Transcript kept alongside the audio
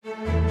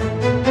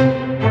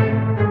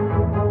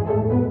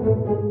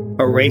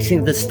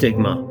Erasing the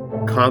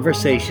Stigma,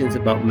 Conversations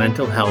about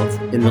Mental Health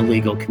in the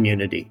Legal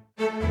Community.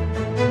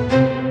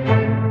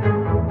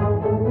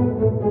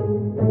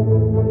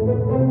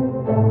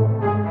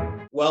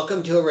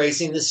 Welcome to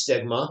Erasing the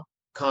Stigma,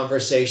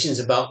 Conversations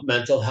about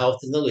Mental Health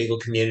in the Legal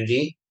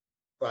Community,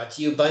 brought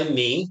to you by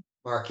me,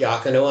 Mark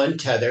Iacchino,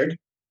 Untethered.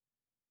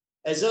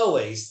 As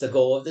always, the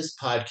goal of this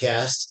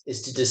podcast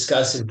is to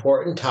discuss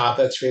important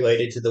topics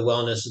related to the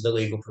wellness of the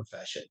legal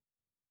profession.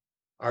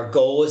 Our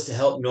goal is to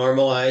help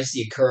normalize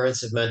the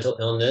occurrence of mental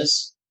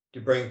illness, to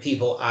bring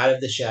people out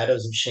of the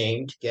shadows of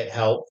shame to get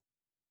help,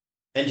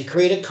 and to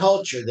create a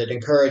culture that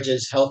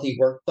encourages healthy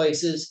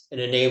workplaces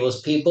and enables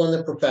people in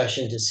the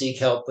profession to seek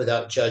help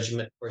without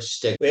judgment or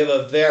stigma. We have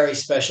a very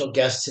special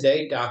guest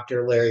today,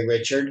 Dr. Larry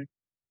Richard.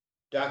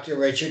 Dr.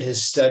 Richard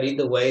has studied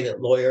the way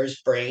that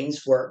lawyers'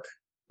 brains work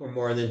for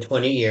more than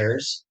 20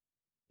 years.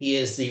 He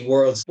is the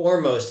world's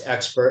foremost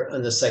expert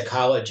on the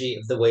psychology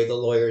of the way the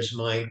lawyer's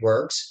mind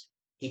works.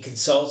 He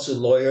consults with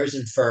lawyers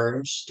and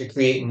firms to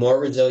create more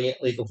resilient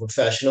legal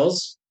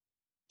professionals,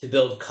 to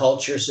build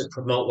cultures that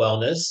promote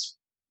wellness,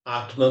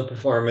 optimum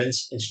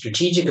performance, and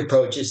strategic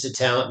approaches to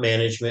talent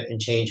management and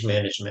change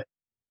management.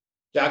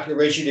 Dr.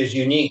 Richard is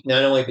unique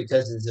not only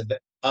because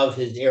of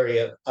his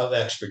area of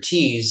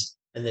expertise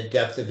and the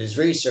depth of his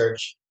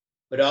research,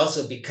 but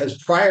also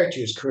because prior to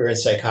his career in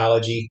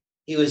psychology,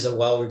 he was a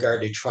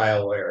well-regarded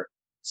trial lawyer.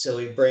 So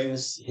he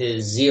brings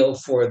his zeal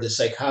for the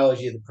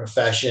psychology of the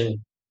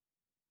profession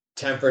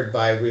tempered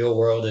by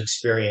real-world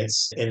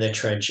experience in the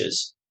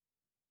trenches.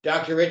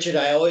 Dr. Richard,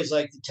 I always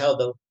like to tell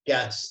the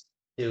guests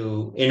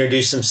to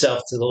introduce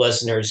themselves to the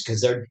listeners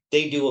because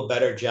they do a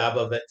better job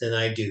of it than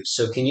I do.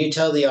 So can you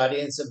tell the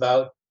audience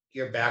about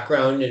your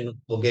background and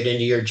we'll get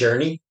into your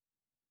journey?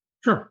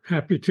 Sure.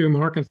 Happy to,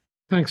 Mark, and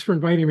thanks for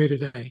inviting me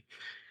today.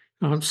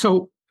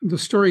 So the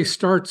story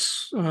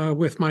starts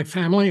with my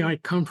family. I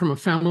come from a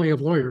family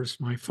of lawyers.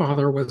 My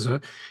father was a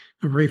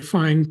very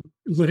fine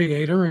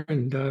litigator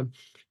and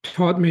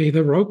taught me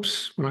the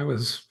ropes when I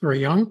was very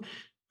young.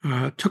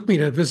 Took me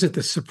to visit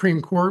the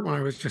Supreme Court when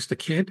I was just a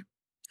kid.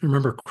 I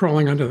remember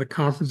crawling under the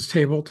conference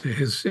table to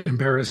his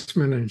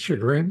embarrassment and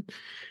chagrin.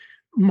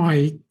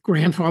 My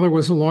grandfather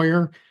was a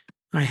lawyer.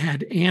 I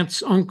had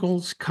aunts,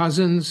 uncles,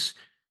 cousins.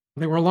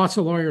 There were lots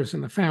of lawyers in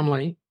the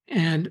family.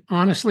 And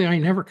honestly, I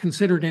never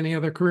considered any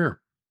other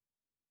career.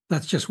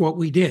 That's just what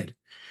we did.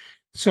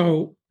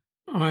 So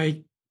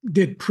I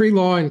did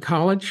pre-law in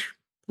college.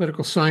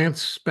 Political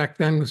science back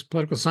then was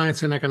political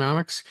science and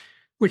economics,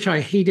 which I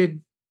hated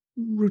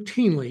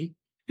routinely,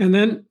 and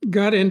then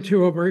got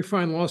into a very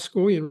fine law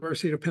school,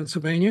 University of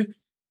Pennsylvania,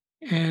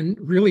 and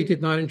really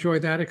did not enjoy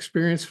that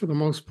experience for the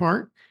most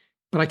part.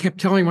 But I kept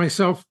telling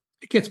myself,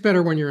 it gets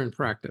better when you're in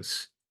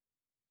practice.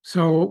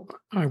 So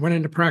I went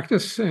into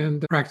practice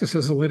and practiced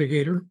as a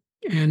litigator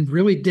and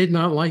really did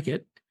not like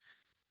it.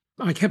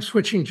 I kept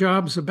switching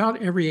jobs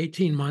about every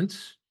 18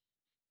 months.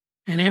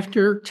 And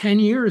after 10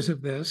 years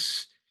of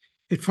this,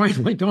 it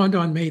finally dawned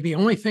on me the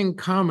only thing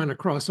common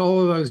across all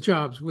of those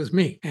jobs was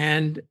me.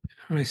 And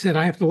I said,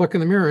 I have to look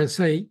in the mirror and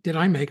say, did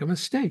I make a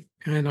mistake?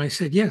 And I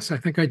said, yes, I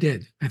think I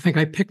did. I think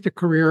I picked a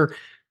career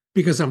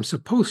because I'm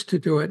supposed to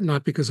do it,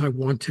 not because I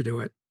want to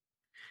do it.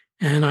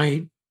 And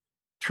I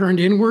turned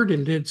inward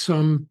and did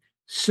some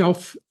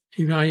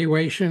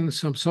self-evaluation,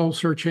 some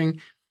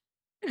soul-searching.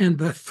 And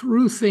the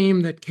through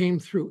theme that came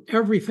through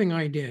everything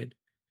I did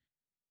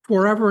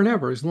forever and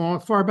ever, as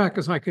far back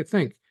as I could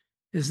think,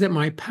 is that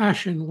my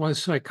passion was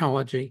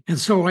psychology. And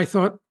so I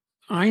thought,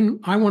 I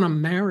want to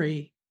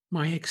marry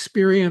my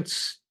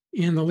experience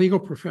in the legal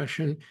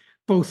profession,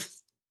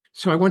 both.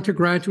 So I went to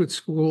graduate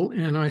school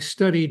and I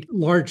studied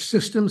large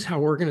systems, how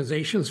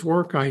organizations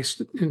work. I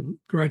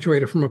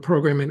graduated from a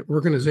program in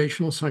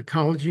organizational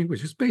psychology,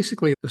 which is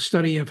basically the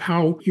study of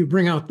how you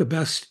bring out the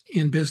best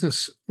in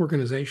business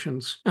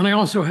organizations. And I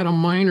also had a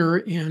minor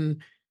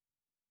in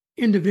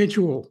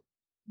individual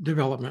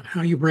development,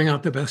 how you bring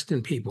out the best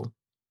in people.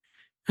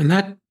 And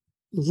that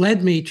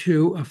led me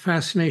to a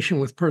fascination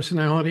with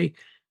personality,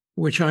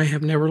 which I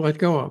have never let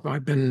go of.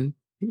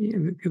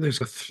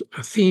 There's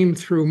a theme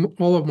through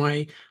all of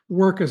my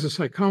work as a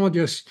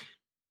psychologist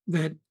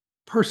that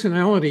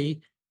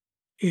personality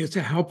is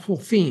a helpful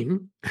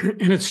theme.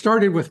 And it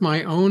started with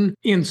my own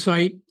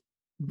insight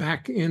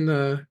back in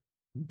the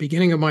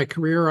beginning of my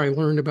career. I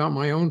learned about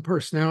my own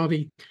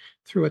personality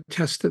through a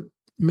test that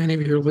many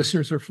of your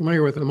listeners are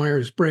familiar with, the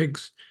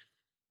Myers-Briggs.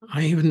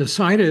 I even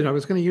decided I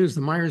was going to use the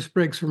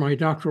Myers-Briggs for my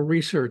doctoral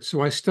research. So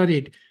I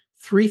studied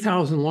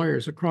 3,000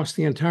 lawyers across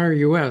the entire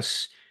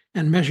US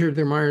and measured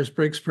their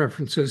Myers-Briggs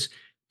preferences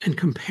and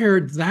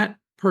compared that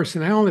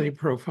personality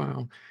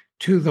profile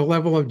to the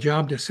level of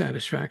job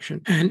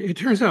dissatisfaction. And it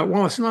turns out,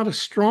 while it's not a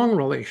strong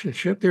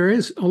relationship, there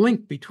is a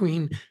link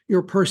between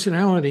your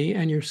personality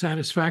and your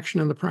satisfaction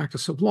in the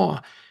practice of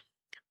law.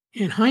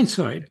 In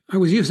hindsight, I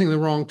was using the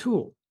wrong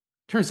tool.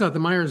 Turns out the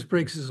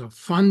Myers-Briggs is a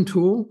fun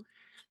tool,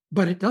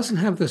 but it doesn't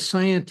have the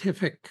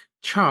scientific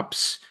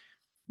chops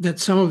that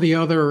some of the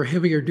other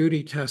heavier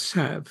duty tests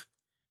have.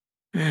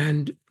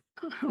 And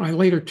I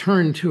later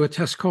turned to a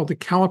test called the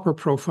caliper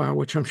profile,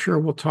 which I'm sure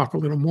we'll talk a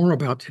little more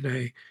about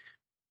today.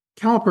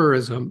 Caliper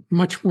is a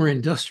much more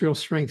industrial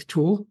strength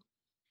tool.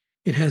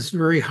 It has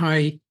very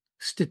high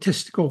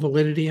statistical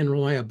validity and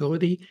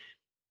reliability.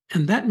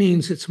 And that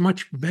means it's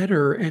much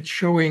better at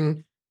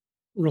showing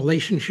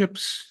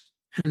relationships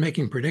and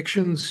making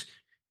predictions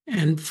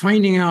and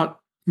finding out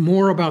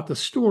more about the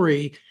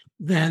story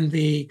than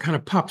the kind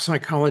of pop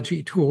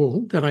psychology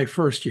tool that I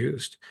first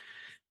used.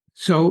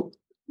 So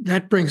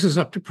that brings us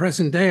up to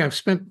present day. I've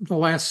spent the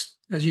last,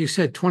 as you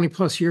said, 20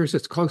 plus years,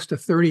 it's close to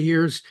 30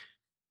 years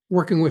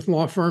working with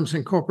law firms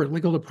and corporate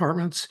legal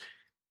departments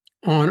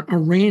on a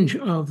range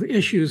of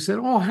issues that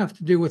all have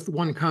to do with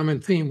one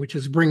common theme, which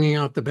is bringing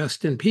out the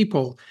best in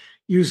people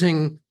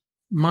using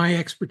my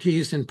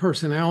expertise and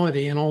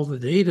personality and all the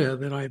data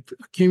that I've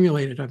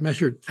accumulated. I've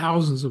measured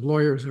thousands of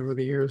lawyers over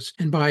the years.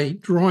 And by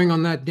drawing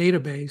on that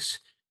database,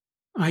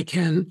 I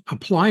can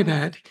apply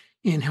that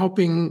in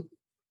helping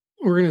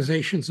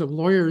organizations of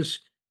lawyers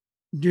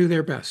do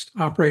their best,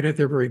 operate at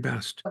their very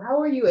best. How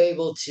are you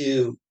able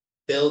to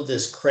build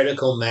this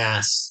critical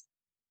mass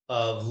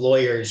of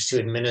lawyers to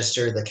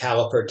administer the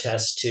caliper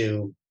test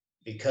to?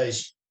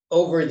 Because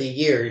over the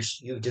years,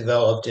 you've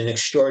developed an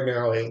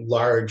extraordinarily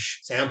large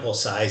sample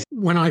size.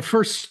 When I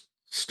first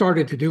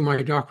started to do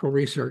my doctoral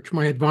research,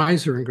 my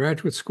advisor in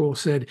graduate school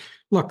said,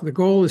 look, the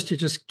goal is to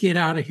just get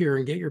out of here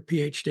and get your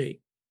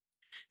PhD.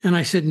 And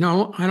I said,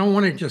 no, I don't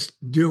want to just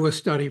do a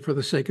study for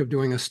the sake of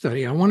doing a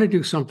study. I want to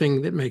do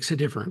something that makes a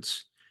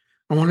difference.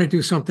 I want to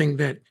do something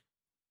that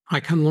I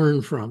can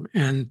learn from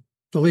and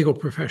the legal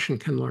profession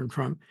can learn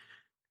from.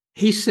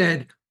 He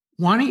said,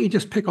 why don't you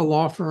just pick a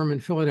law firm in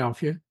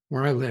Philadelphia,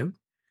 where I live,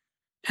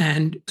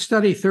 and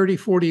study 30,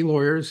 40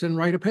 lawyers and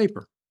write a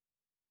paper?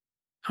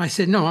 I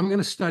said, no, I'm going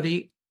to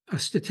study a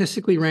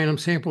statistically random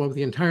sample of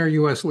the entire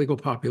US legal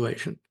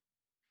population.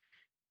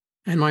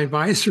 And my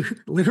advisor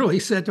literally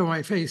said to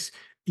my face,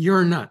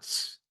 you're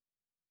nuts.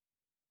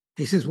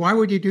 He says, why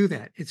would you do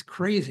that? It's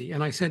crazy.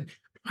 And I said,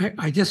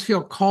 I just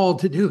feel called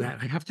to do that.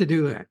 I have to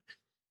do that.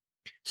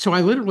 So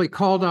I literally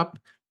called up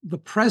the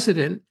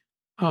president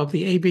of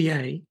the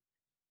ABA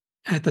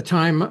at the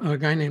time, a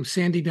guy named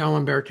Sandy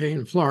D'Alemberte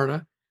in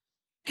Florida,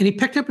 and he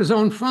picked up his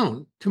own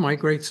phone, to my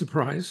great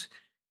surprise.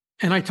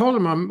 And I told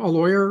him I'm a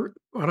lawyer,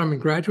 but I'm in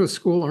graduate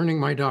school earning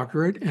my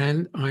doctorate,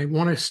 and I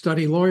want to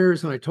study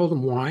lawyers. And I told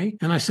him why.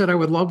 And I said I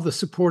would love the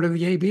support of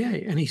the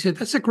ABA. And he said,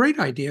 that's a great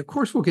idea. Of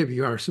course, we'll give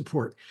you our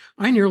support.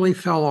 I nearly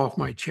fell off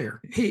my chair.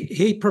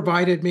 He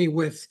provided me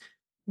with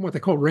what they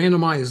call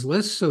randomized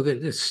lists, so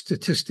that it's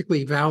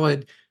statistically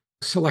valid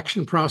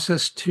selection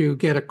process to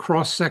get a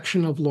cross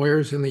section of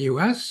lawyers in the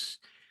US.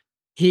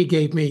 He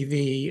gave me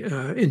the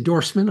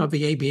endorsement of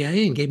the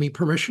ABA and gave me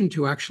permission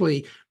to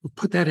actually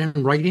put that in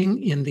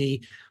writing in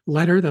the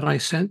letter that I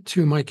sent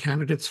to my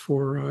candidates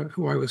for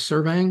who I was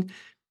surveying.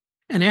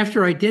 And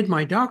after I did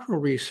my doctoral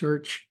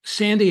research,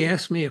 Sandy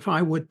asked me if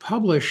I would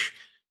publish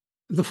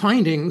the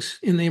findings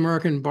in the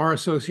American Bar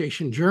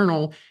Association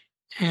Journal.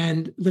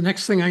 And the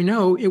next thing I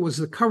know, it was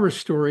the cover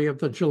story of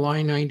the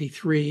July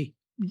 93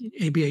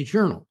 ABA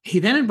Journal. He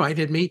then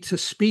invited me to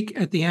speak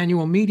at the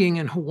annual meeting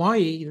in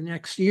Hawaii the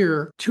next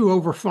year to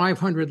over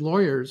 500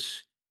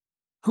 lawyers,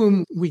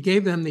 whom we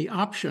gave them the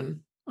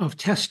option of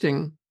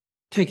testing,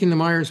 taking the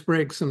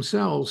Myers-Briggs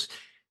themselves,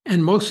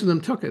 and most of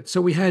them took it.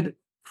 So we had,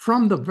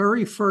 from the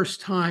very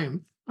first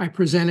time I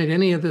presented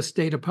any of this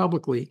data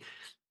publicly,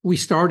 we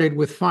started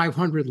with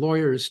 500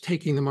 lawyers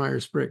taking the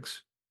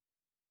Myers-Briggs.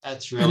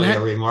 That's really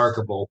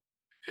remarkable.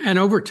 And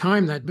over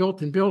time, that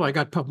built and built. I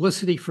got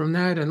publicity from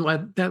that,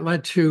 and that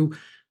led to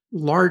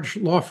large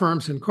law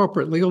firms and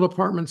corporate legal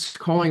departments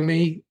calling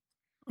me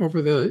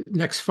over the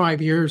next 5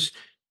 years.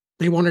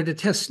 They wanted to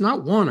test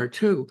not one or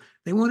two.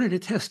 They wanted to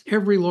test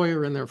every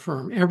lawyer in their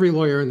firm, every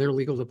lawyer in their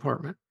legal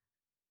department.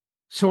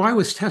 So I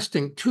was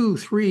testing 2,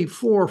 3,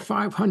 4,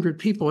 500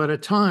 people at a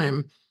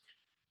time.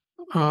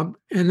 And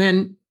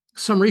then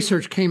some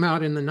research came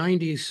out in the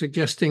 90s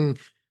suggesting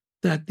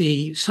that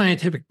the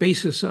scientific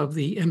basis of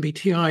the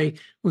MBTI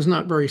was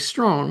not very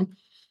strong.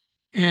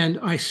 And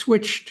I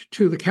switched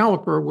to the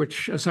caliper,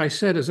 which, as I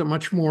said, is a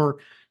much more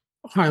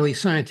highly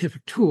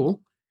scientific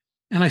tool.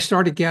 And I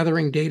started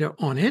gathering data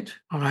on it.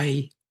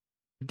 I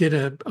did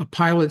a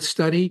pilot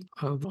study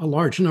of a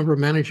large number of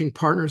managing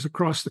partners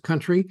across the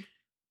country.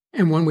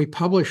 And when we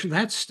published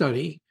that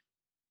study,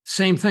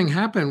 same thing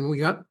happened. We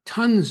got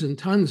tons and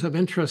tons of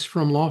interest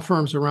from law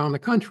firms around the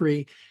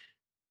country.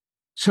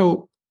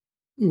 So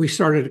we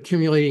started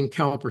accumulating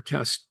caliper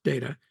test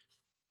data.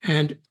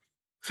 And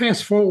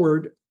fast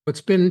forward, it's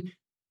been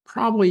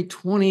probably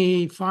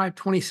 25,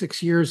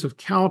 26 years of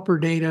caliper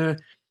data,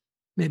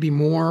 maybe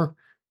more,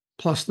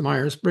 plus the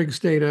Myers-Briggs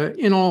data.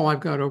 In all, I've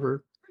got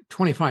over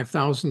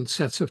 25,000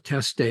 sets of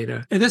test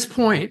data. At this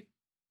point,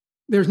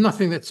 there's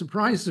nothing that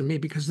surprises me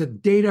because the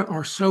data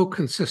are so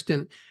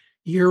consistent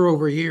year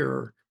over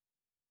year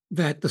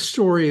that the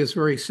story is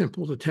very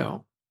simple to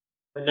tell.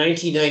 In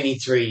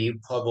 1993, you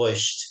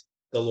published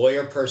The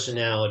Lawyer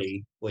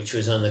Personality, which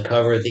was on the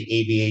cover of the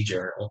ABA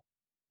Journal.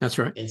 That's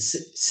right. And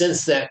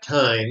since that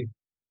time,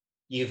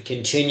 you've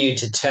continued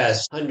to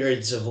test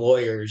hundreds of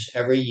lawyers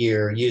every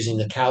year using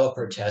the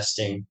caliper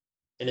testing,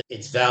 and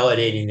it's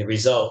validating the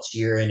results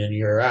year in and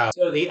year out.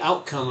 So, the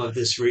outcome of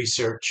this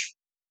research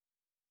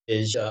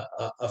is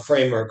a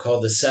framework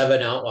called the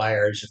seven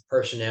outliers of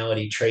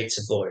personality traits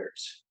of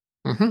lawyers.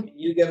 Mhm. Can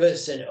you give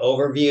us an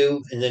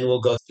overview and then we'll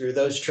go through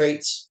those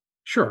traits?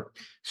 Sure.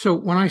 So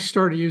when I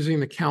started using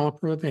the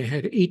caliper, they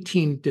had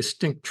 18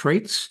 distinct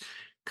traits.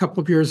 A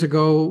couple of years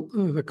ago,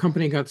 the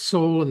company got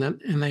sold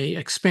and they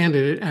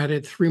expanded it,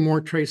 added three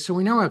more traits. So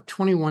we now have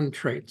 21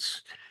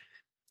 traits.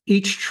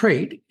 Each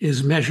trait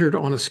is measured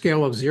on a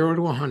scale of 0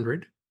 to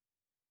 100,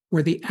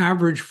 where the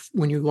average,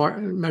 when you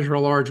measure a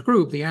large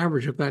group, the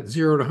average of that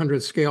 0 to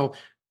 100 scale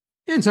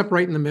ends up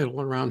right in the middle,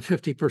 around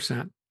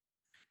 50%.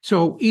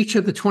 So each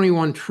of the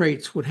 21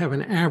 traits would have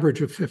an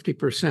average of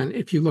 50%.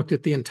 If you looked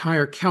at the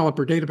entire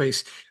Caliper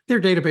database, their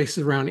database is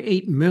around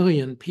 8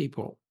 million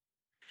people.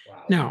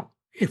 Wow. Now,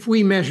 if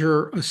we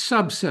measure a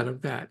subset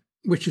of that,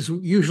 which is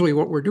usually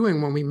what we're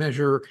doing when we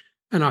measure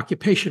an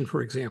occupation,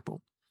 for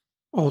example,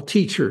 all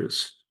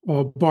teachers,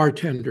 all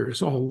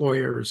bartenders, all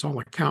lawyers, all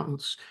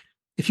accountants,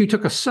 if you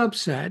took a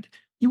subset,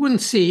 you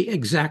wouldn't see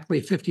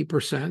exactly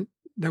 50%.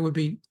 That would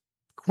be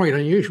quite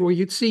unusual.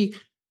 You'd see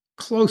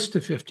close to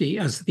 50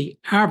 as the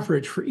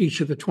average for each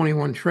of the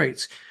 21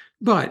 traits,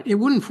 but it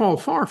wouldn't fall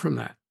far from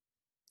that.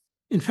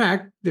 In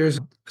fact, there's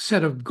a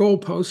set of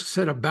goalposts, a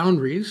set of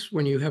boundaries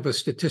when you have a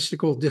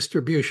statistical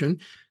distribution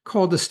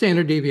called the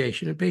standard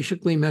deviation. It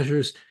basically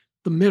measures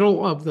the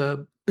middle of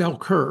the bell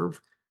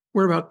curve,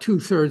 where about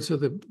 2/3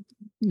 of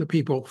the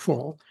people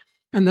fall.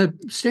 And the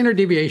standard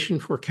deviation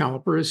for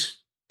caliper is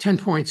 10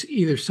 points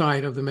either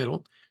side of the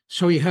middle.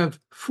 So you have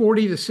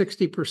 40 to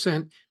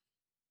 60%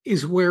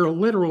 is where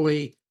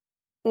literally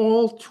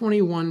all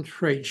 21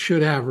 traits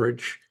should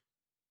average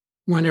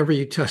whenever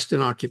you test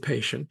an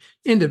occupation.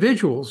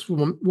 Individuals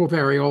will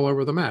vary all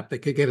over the map. They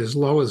could get as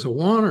low as a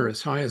 1 or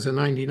as high as a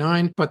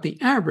 99, but the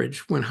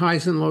average, when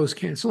highs and lows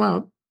cancel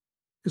out,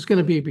 is going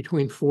to be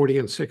between 40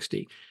 and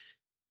 60.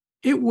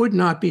 It would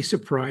not be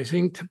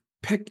surprising to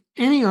pick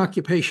any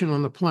occupation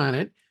on the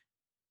planet,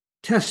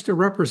 test a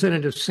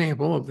representative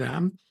sample of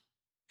them,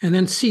 and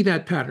then see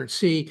that pattern.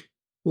 See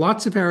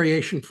lots of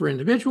variation for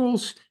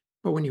individuals,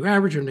 but when you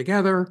average them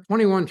together,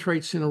 21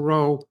 traits in a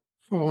row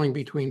falling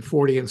between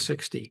 40 and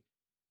 60.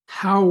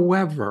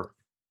 However,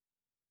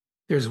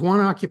 there's one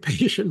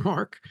occupation,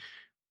 Mark,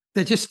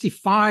 that just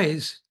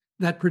defies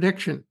that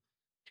prediction.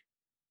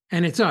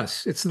 And it's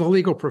us, it's the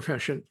legal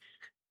profession.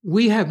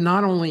 We have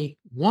not only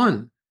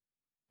one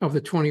of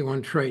the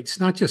 21 traits,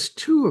 not just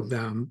two of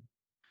them,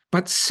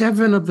 but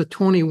 7 of the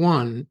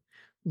 21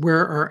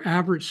 where our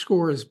average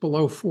score is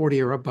below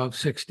 40 or above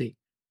 60.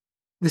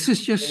 This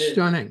is just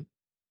stunning.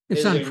 It's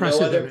Is there no other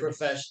unprecedented.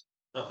 profession?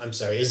 Oh, I'm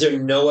sorry. Is there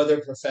no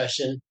other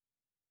profession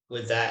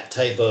with that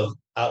type of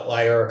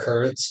outlier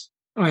occurrence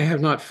I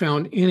have not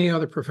found any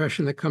other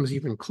profession that comes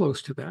even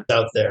close to that.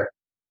 out there?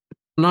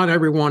 Not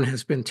everyone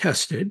has been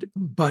tested,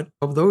 but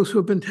of those who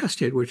have been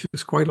tested, which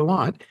is quite a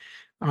lot,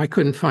 I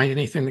couldn't find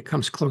anything that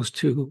comes close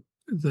to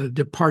the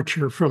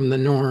departure from the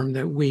norm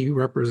that we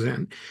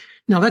represent.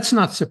 Now, that's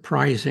not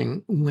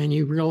surprising when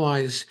you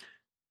realize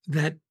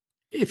that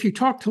if you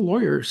talk to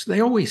lawyers, they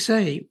always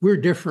say we're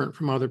different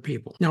from other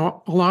people.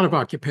 Now, a lot of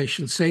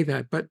occupations say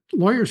that, but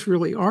lawyers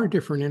really are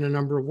different in a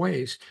number of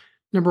ways.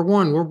 Number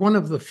one, we're one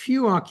of the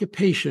few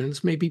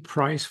occupations, maybe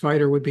prize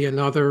fighter would be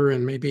another,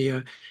 and maybe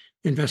a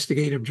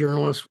investigative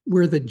journalist,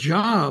 where the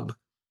job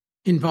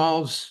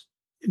involves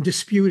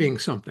disputing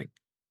something,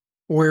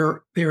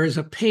 where there is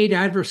a paid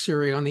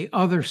adversary on the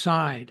other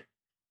side.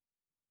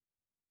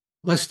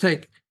 Let's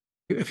take,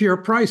 if you're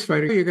a prize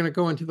fighter, you're going to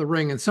go into the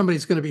ring and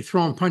somebody's going to be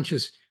throwing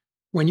punches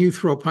when you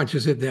throw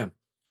punches at them.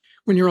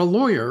 When you're a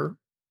lawyer,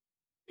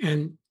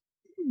 and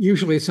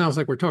usually it sounds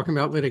like we're talking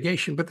about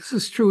litigation, but this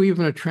is true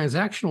even of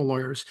transactional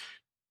lawyers.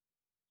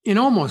 In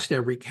almost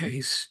every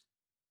case,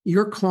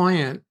 your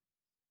client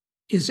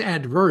is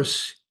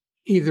adverse,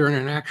 either in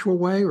an actual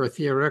way or a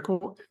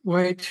theoretical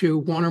way, to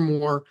one or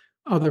more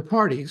other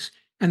parties.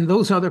 And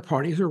those other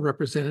parties are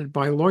represented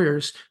by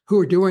lawyers who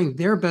are doing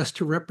their best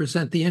to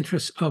represent the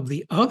interests of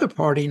the other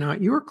party,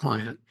 not your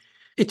client.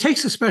 It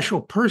takes a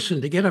special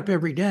person to get up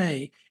every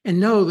day and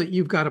know that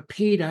you've got a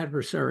paid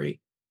adversary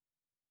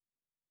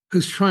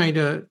who's trying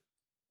to,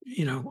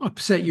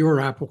 upset your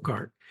apple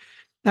cart.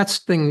 That's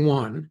thing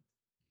one.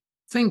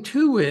 Thing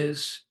two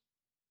is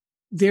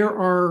there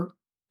are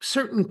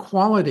certain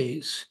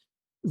qualities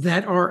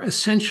that are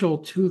essential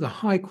to the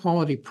high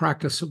quality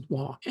practice of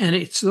law. And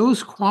it's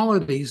those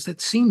qualities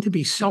that seem to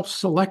be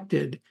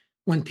self-selected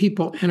when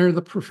people enter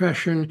the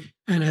profession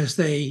and as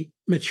they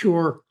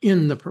mature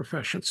in the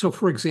profession. So,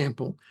 for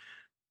example,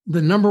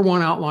 the number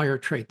one outlier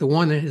trait, the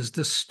one that is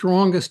the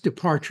strongest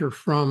departure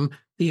from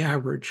the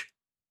average,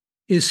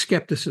 is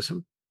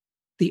skepticism.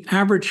 The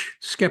average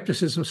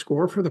skepticism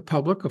score for the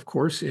public, of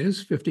course,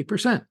 is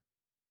 50%.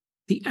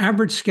 The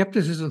average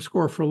skepticism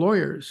score for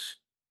lawyers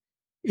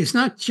is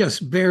not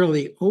just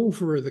barely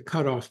over the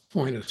cutoff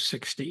point of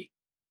 60.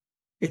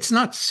 It's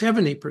not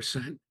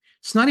 70%.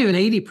 It's not even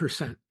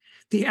 80%.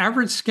 The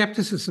average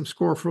skepticism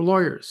score for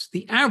lawyers,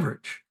 the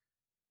average,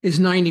 is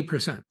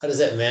 90%. How does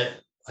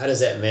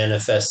that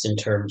manifest in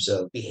terms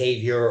of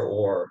behavior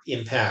or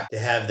impact to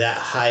have that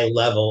high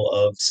level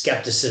of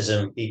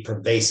skepticism be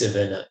pervasive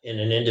in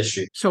an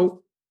industry?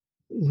 So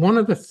one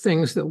of the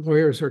things that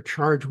lawyers are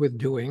charged with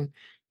doing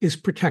is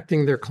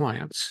protecting their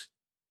clients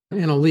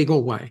in a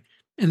legal way.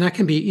 And that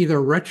can be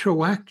either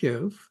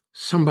retroactive.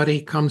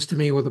 Somebody comes to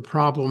me with a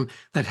problem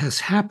that has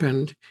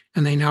happened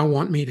and they now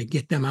want me to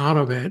get them out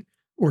of it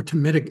or to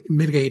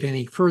mitigate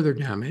any further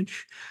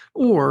damage,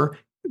 or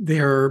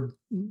they're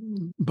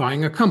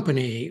buying a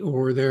company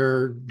or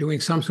they're doing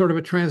some sort of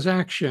a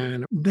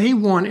transaction. They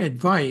want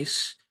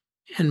advice.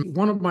 And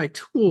one of my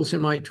tools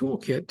in my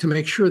toolkit to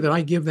make sure that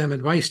I give them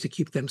advice to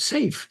keep them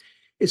safe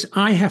is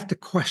I have to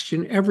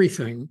question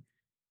everything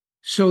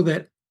so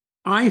that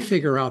I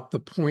figure out the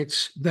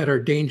points that are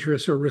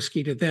dangerous or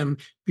risky to them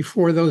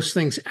before those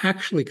things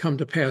actually come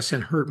to pass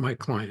and hurt my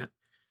client.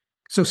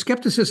 So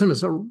skepticism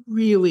is a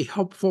really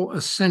helpful,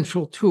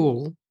 essential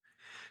tool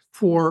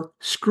for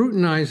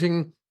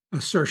scrutinizing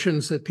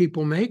assertions that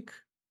people make,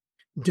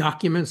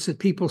 documents that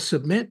people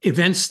submit,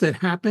 events that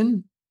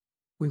happen.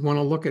 We want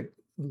to look at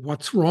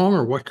what's wrong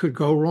or what could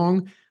go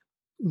wrong.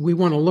 We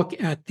want to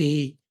look at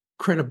the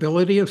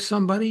credibility of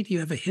somebody. Do you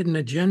have a hidden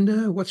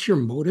agenda? What's your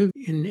motive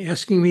in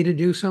asking me to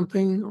do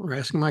something or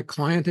asking my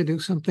client to do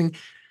something?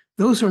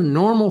 Those are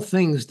normal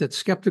things that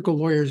skeptical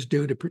lawyers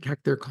do to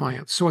protect their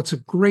clients. So it's a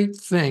great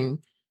thing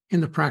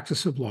in the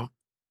practice of law.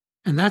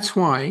 And that's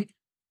why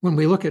when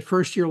we look at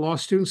first-year law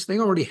students, they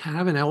already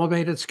have an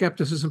elevated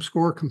skepticism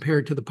score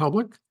compared to the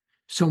public.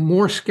 So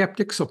more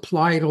skeptics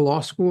apply to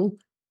law school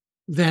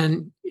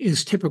than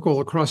is typical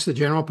across the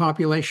general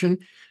population.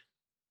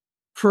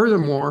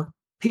 Furthermore,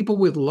 people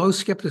with low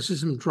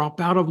skepticism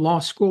drop out of law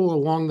school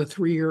along the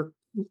 3-year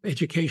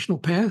educational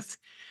path.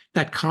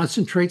 That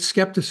concentrates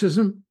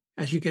skepticism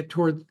as you get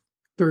toward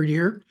third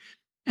year.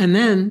 And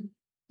then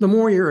the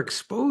more you're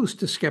exposed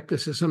to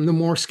skepticism, the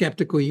more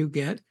skeptical you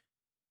get.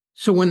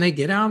 So when they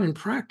get out in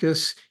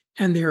practice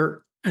and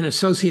they're an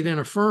associate in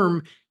a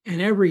firm,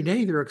 and every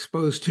day they're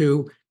exposed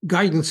to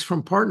guidance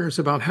from partners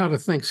about how to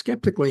think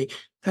skeptically,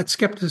 that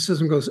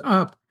skepticism goes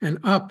up and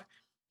up.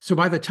 So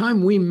by the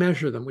time we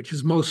measure them, which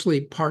is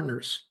mostly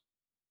partners,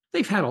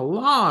 they've had a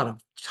lot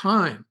of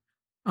time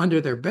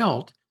under their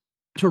belt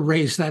to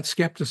raise that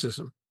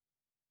skepticism.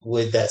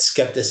 With that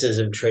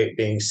skepticism trait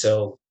being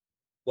so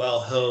well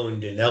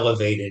honed and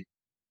elevated,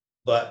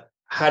 but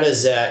how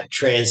does that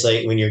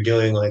translate when you're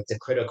doing like the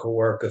critical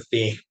work of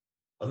being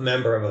a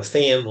member of a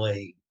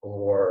family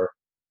or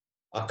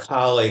a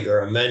colleague or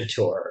a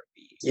mentor?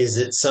 Is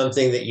it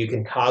something that you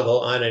can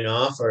toggle on and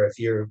off, or if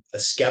you're a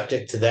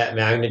skeptic to that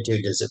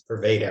magnitude, does it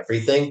pervade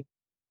everything?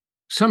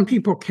 Some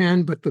people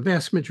can, but the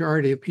vast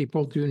majority of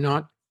people do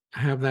not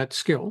have that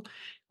skill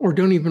or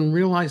don't even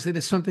realize that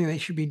it's something they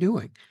should be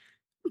doing.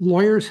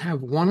 Lawyers have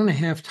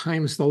 1.5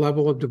 times the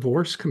level of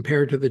divorce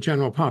compared to the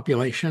general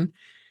population.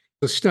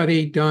 A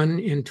study done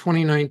in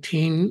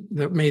 2019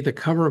 that made the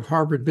cover of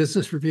Harvard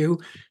Business Review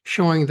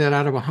showing that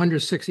out of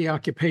 160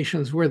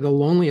 occupations, we're the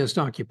loneliest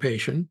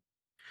occupation.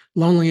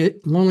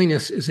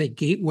 Loneliness is a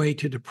gateway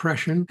to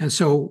depression, and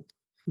so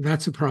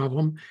that's a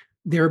problem.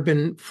 There have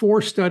been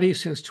 4 studies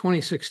since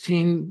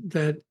 2016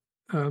 that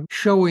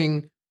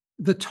showing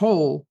the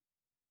toll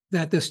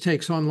that this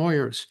takes on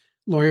lawyers.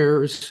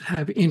 Lawyers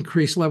have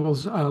increased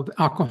levels of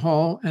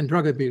alcohol and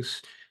drug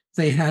abuse.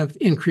 They have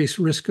increased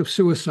risk of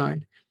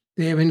suicide.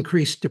 They have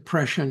increased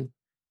depression.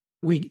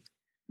 We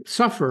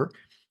suffer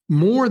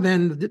more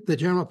than the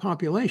general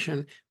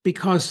population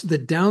because the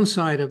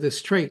downside of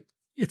this trait,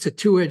 it's a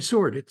two-edged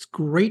sword. It's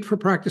great for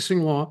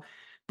practicing law,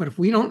 but if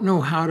we don't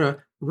know how to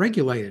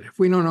regulate it, if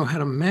we don't know how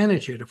to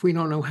manage it, if we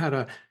don't know how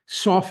to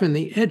soften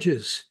the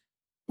edges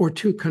or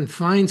to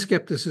confine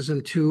skepticism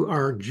to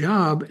our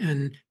job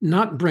and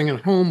not bring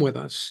it home with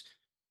us,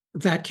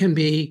 that can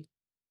be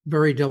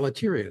very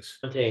deleterious.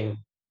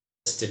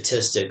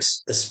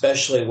 Statistics,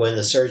 especially when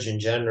the Surgeon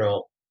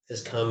General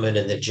has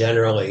commented that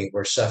generally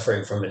we're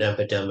suffering from an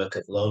epidemic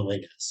of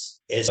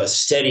loneliness. It's a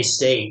steady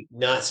state,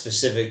 not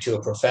specific to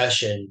a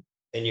profession.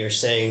 And you're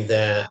saying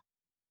that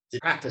the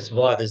practice of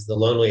law is the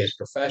loneliest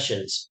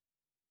professions.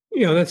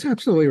 Yeah, that's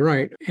absolutely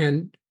right.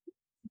 And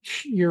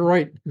you're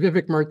right.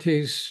 Vivek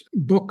Murthy's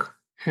book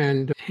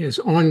and his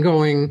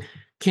ongoing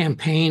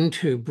campaign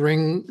to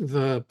bring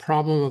the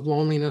problem of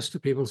loneliness to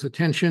people's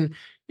attention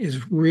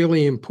is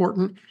really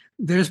important.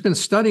 There's been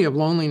study of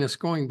loneliness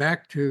going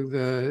back to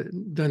the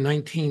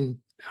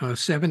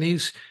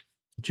 1970s.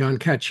 John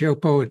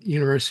Cacioppo at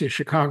University of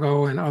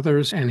Chicago and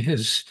others and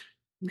his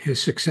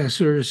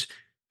successors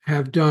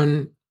have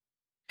done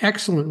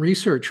excellent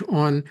research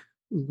on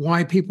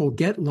why people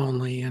get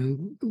lonely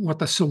and what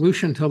the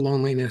solution to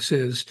loneliness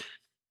is.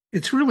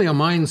 It's really a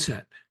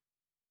mindset.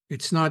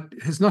 It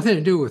has nothing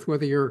to do with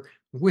whether you're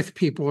with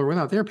people or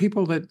without. There are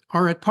people that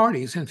are at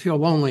parties and feel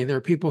lonely. There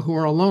are people who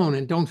are alone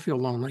and don't feel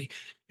lonely.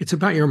 It's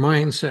about your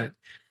mindset.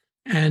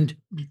 And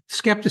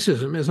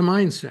skepticism is a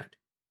mindset.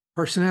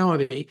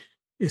 Personality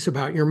is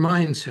about your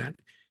mindset.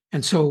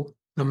 And so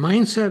The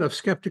mindset of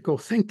skeptical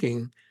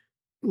thinking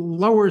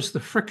lowers the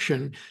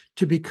friction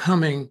to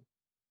becoming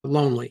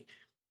lonely.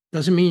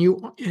 Doesn't mean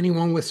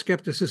anyone with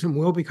skepticism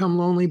will become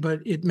lonely,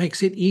 but it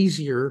makes it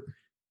easier.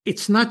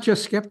 It's not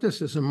just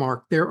skepticism,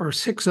 Mark. There are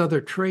 6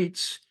 other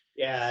traits.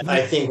 Yeah,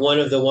 I think one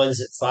of the ones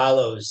that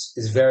follows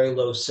is very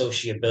low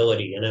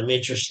sociability, and I'm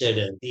interested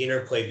in the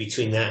interplay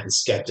between that and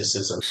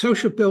skepticism.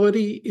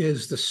 Sociability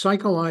is the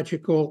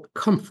psychological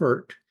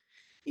comfort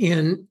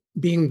in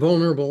being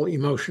vulnerable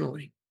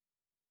emotionally.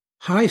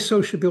 High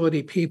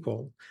sociability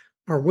people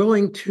are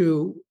willing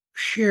to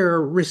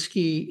share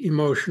risky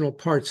emotional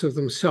parts of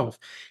themselves.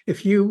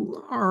 If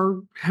you are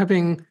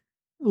having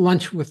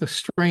lunch with a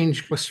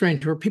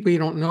stranger, or people you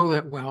don't know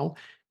that well,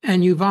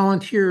 and you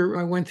volunteer,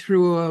 I went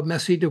through a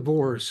messy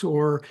divorce,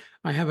 or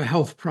I have a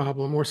health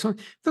problem, or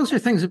something, those are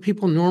things that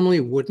people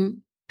normally wouldn't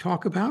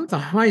talk about. The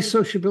high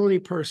sociability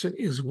person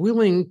is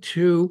willing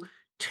to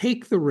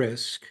take the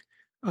risk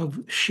of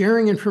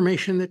sharing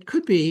information that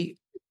could be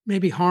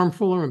maybe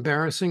harmful or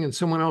embarrassing in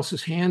someone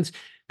else's hands,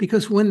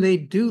 because when they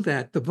do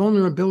that, the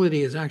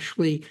vulnerability is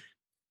actually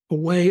a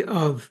way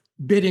of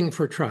bidding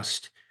for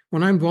trust.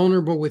 When I'm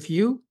vulnerable with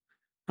you,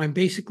 I'm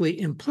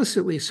basically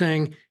implicitly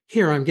saying,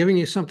 here, I'm giving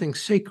you something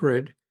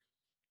sacred,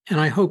 and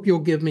I hope you'll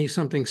give me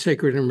something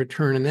sacred in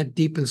return. And that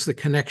deepens the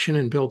connection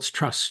and builds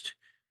trust.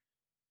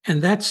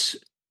 And that's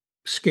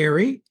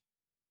scary,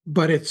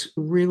 but it's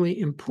really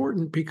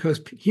important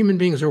because human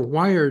beings are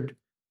wired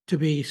to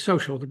be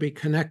social, to be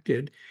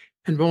connected.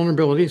 And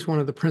vulnerability is one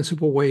of the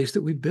principal ways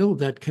that we build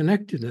that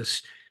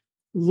connectedness.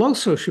 Low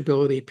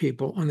sociability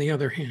people, on the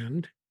other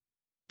hand,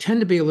 tend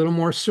to be a little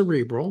more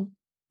cerebral.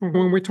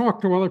 When we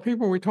talk to other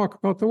people, we talk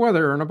about the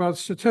weather and about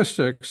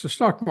statistics, the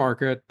stock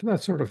market,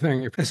 that sort of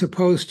thing. As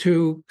opposed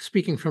to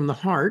speaking from the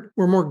heart,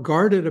 we're more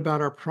guarded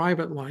about our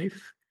private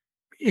life.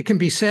 It can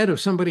be said of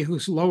somebody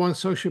who's low on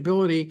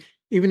sociability,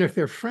 even if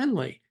they're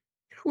friendly,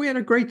 we had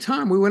a great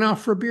time. We went out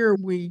for a beer.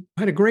 We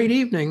had a great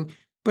evening.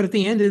 But at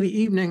the end of the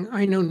evening,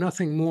 I know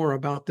nothing more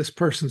about this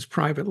person's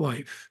private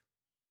life.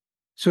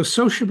 So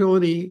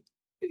sociability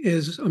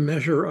is a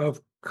measure of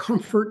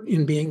comfort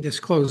in being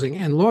disclosing.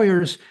 And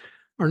lawyers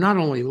are not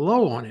only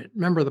low on it.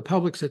 Remember, the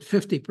public's at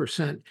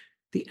 50%.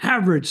 The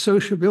average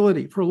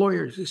sociability for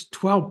lawyers is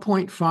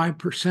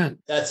 12.5%.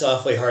 That's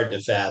awfully hard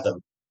to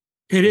fathom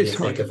It when you is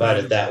hard think to about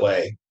it fathom. that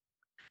way.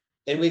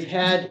 And we've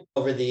had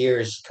over the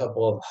years a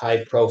couple of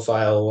high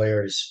profile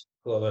lawyers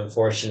who have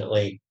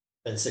unfortunately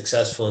been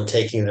successful in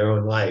taking their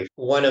own life.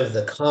 One of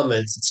the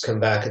comments that's come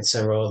back in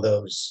several of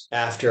those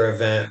after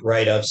event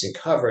write ups and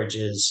coverage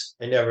is,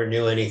 I never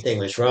knew anything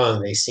was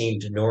wrong. They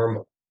seemed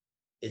normal.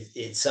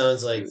 It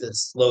sounds like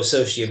this low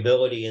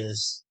sociability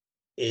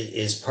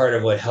is part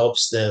of what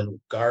helps them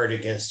guard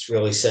against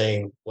really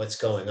saying what's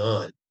going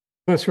on.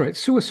 That's right.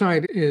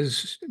 Suicide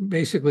is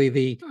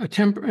basically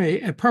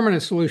a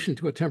permanent solution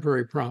to a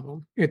temporary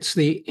problem. It's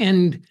the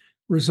end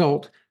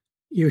result,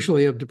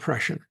 usually, of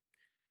depression.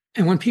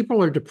 And when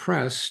people are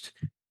depressed,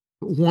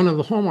 one of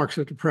the hallmarks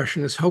of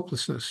depression is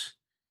hopelessness.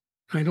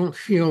 I don't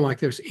feel like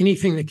there's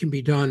anything that can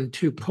be done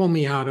to pull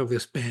me out of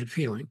this bad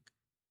feeling.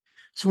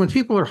 So when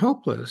people are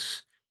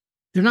hopeless,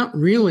 they're not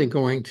really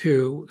going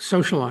to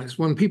socialize.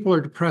 When people are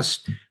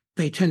depressed,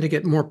 they tend to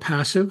get more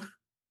passive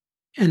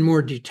and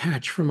more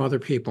detached from other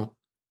people.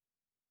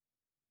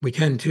 We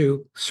tend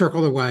to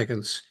circle the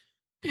wagons,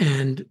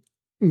 and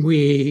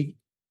we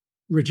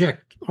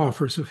reject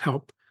offers of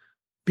help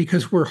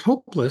because we're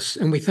hopeless,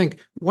 and we think,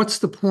 what's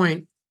the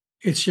point?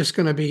 It's just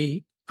going to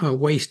be a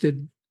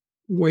wasted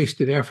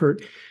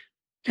effort.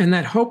 And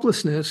that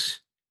hopelessness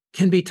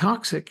can be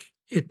toxic.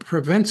 It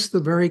prevents the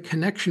very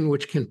connection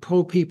which can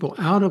pull people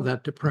out of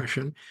that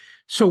depression.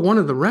 So one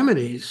of the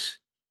remedies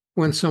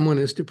when someone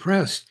is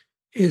depressed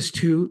is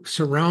to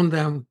surround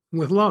them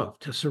with love,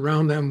 to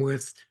surround them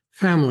with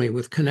family,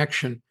 with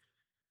connection.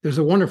 There's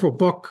a wonderful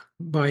book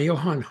by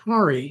Johann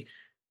Hari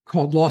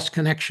called Lost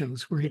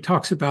Connections, where he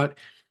talks about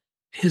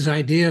his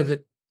idea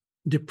that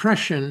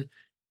depression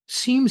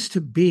seems to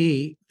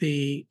be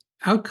the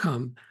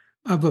outcome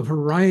of a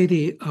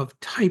variety of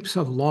types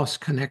of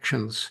lost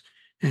connections.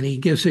 And he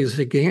gives his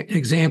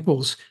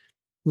examples: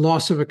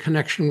 loss of a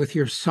connection with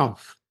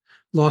yourself,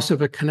 loss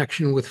of a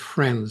connection with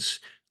friends,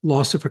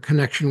 loss of a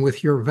connection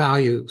with your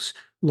values,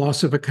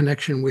 loss of a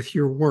connection with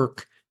your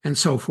work, and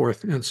so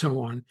forth and so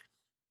on.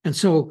 And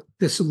so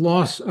this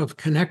loss of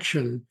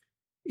connection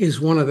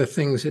is one of the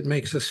things that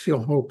makes us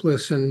feel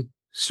hopeless and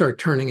start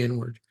turning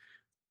inward.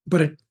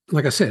 But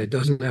like I said, it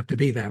doesn't have to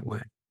be that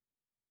way.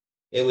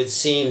 It would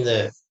seem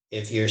that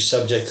if you're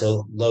subject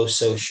to low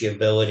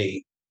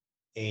sociability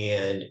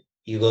and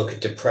you look at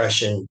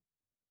depression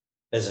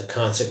as a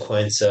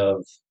consequence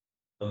of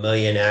a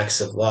million acts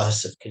of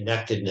loss of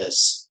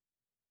connectedness,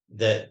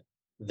 that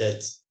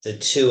that the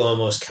two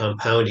almost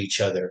compound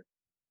each other.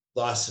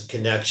 Loss of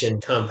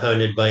connection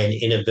compounded by an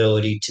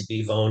inability to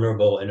be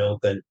vulnerable and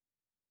open.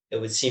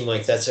 It would seem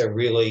like that's a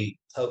really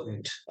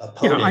potent Yeah,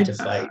 opponent to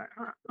fight.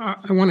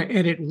 I want to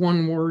edit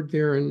one word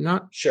there, and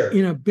not Sure.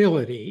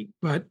 inability,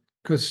 but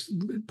because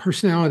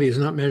personality is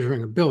not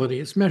measuring ability,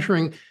 it's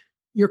measuring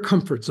your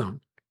comfort zone.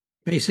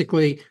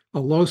 Basically, a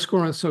low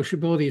score on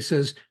sociability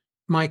says,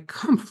 my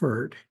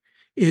comfort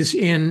is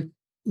in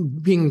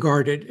being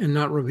guarded and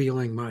not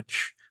revealing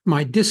much.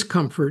 My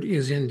discomfort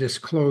is in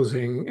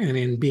disclosing and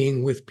in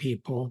being with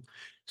people.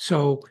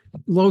 So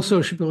low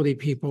sociability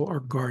people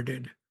are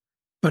guarded,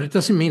 but it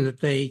doesn't mean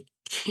that they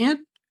can't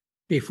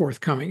be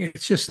forthcoming.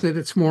 It's just that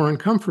it's more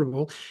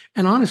uncomfortable.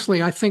 And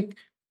honestly, I think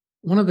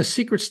one of the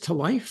secrets to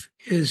life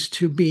is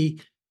to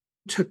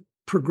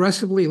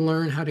progressively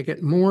learn how to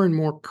get more and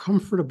more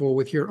comfortable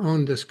with your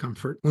own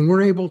discomfort. When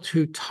we're able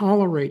to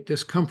tolerate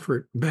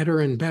discomfort better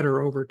and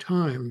better over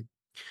time,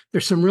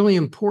 there's some really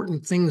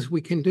important things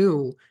we can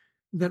do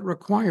that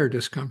require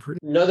discomfort.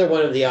 Another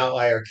one of the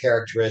outlier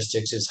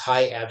characteristics is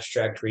high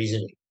abstract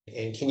reasoning.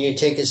 And can you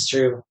take us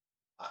through?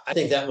 I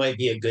think that might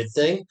be a good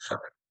thing.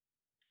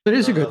 It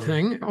is a good Um,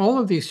 thing. All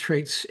of these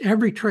traits,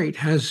 every trait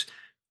has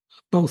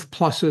both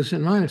pluses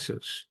and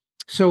minuses.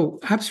 So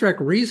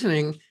abstract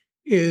reasoning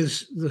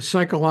is the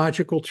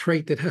psychological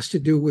trait that has to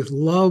do with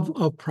love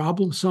of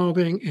problem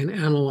solving and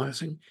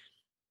analyzing.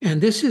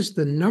 And this is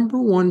the number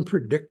one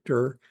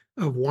predictor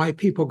of why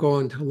people go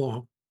into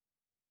law.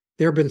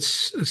 There have been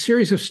a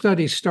series of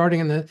studies starting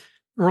in the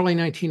early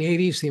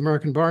 1980s. The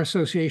American Bar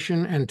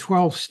Association and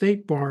 12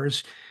 state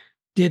bars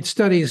did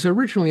studies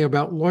originally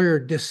about lawyer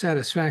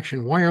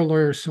dissatisfaction. Why are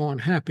lawyers so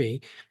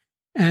unhappy?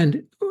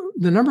 And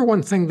the number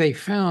one thing they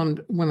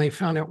found when they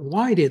found out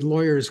why did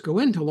lawyers go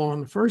into law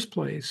in the first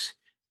place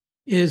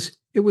is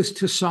it was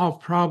to solve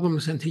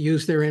problems and to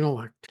use their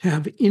intellect, to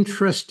have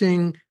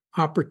interesting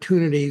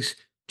opportunities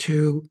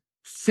to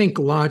think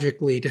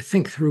logically, to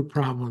think through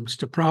problems,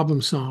 to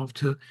problem solve,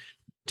 to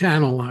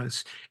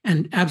analyze.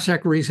 And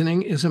abstract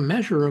reasoning is a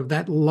measure of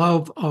that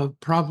love of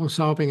problem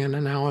solving and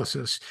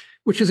analysis,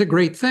 which is a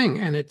great thing.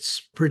 And it's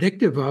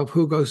predictive of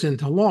who goes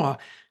into law.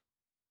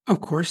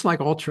 Of course,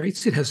 like all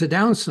traits, it has a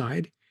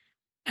downside.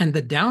 And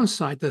the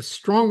downside, the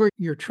stronger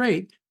your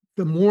trait,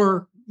 the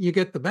more you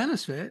get the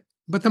benefit,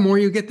 but the more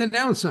you get the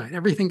downside.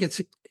 Everything gets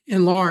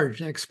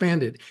enlarged and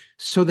expanded.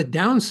 So the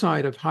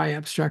downside of high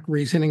abstract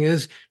reasoning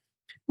is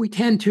we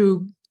tend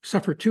to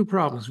suffer two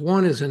problems.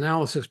 One is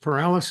analysis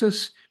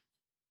paralysis.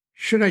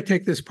 Should I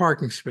take this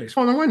parking space?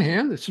 Well, on the one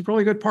hand, it's a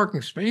really good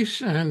parking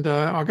space, and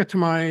I'll get to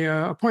my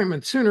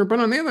appointment sooner. But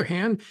on the other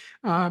hand,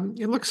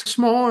 it looks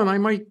small, and I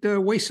might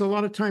waste a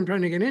lot of time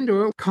trying to get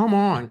into it. Come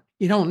on,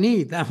 you don't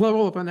need that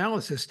level of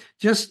analysis.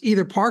 Just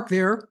either park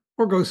there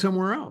or go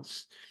somewhere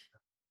else.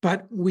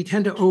 But we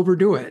tend to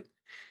overdo it.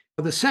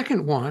 The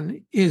second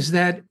one is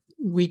that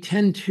we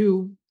tend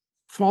to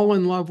fall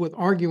in love with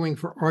arguing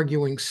for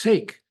arguing's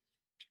sake.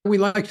 We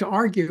like to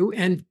argue,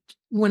 and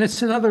when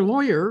it's another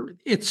lawyer,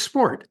 it's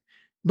sport.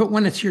 But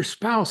when it's your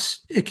spouse,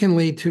 it can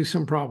lead to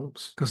some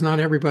problems because not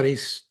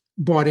everybody's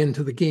bought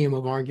into the game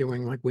of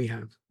arguing like we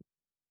have.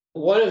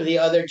 one of the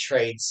other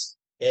traits,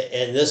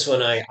 and this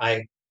one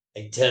I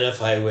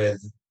identify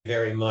with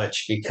very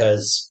much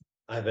because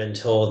I've been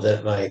told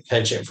that my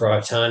penchant for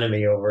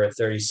autonomy over a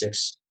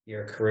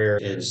 36-year career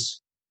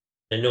is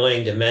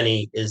annoying to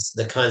many, is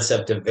the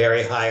concept of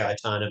very high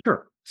autonomy.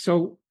 Sure.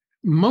 So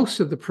most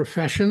of the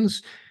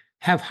professions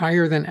have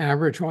higher than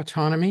average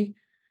autonomy.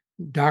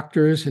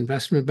 Doctors,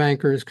 investment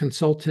bankers,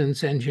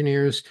 consultants,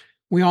 engineers,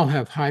 we all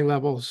have high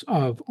levels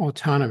of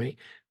autonomy,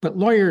 but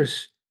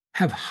lawyers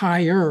have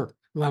higher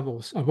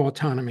levels of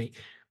autonomy.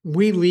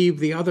 We leave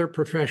the other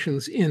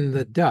professions in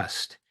the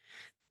dust,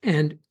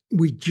 and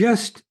we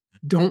just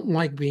don't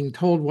like being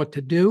told what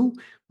to do.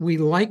 We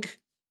like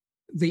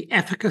the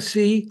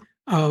efficacy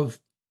of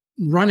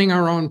running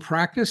our own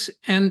practice,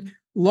 and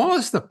law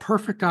is the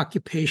perfect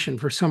occupation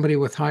for somebody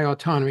with high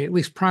autonomy, at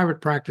least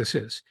private practice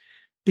is,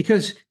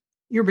 because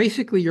you're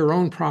basically your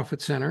own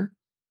profit center.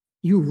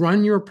 You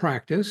run your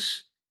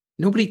practice.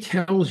 Nobody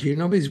tells you,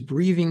 nobody's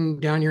breathing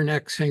down your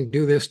neck saying,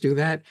 do this, do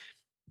that.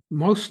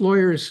 Most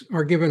lawyers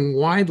are given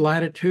wide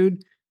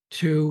latitude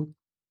to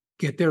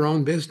get their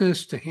own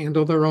business, to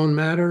handle their own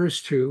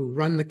matters, to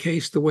run the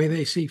case the way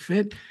they see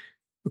fit.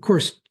 Of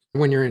course,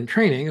 when you're in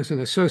training as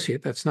an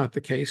associate, that's not the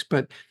case.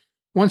 But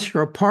once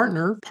you're a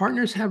partner,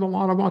 partners have a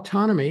lot of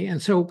autonomy.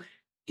 And so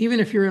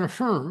even if you're in a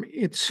firm,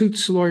 it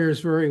suits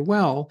lawyers very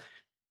well.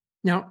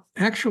 Now,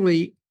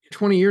 actually,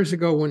 20 years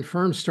ago, when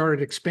firms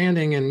started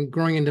expanding and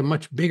growing into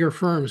much bigger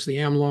firms, the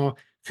AmLaw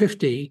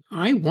 50,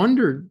 I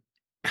wondered,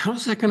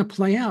 how's that going to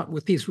play out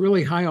with these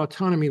really high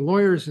autonomy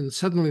lawyers? And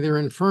suddenly they're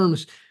in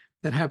firms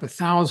that have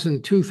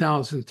 1,000,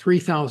 2,000,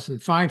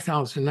 3,000,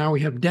 5,000. Now we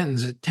have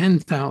Dentons at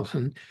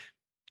 10,000.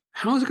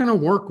 How is it going to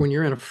work when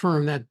you're in a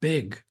firm that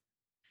big?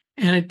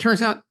 And it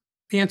turns out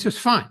the answer is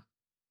fine.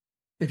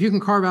 If you can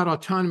carve out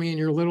autonomy in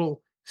your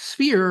little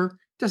sphere,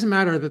 it doesn't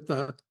matter that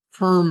the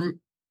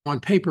firm on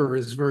paper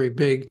is very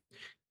big.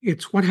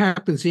 It's what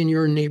happens in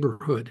your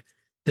neighborhood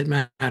that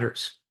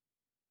matters.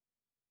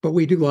 But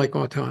we do like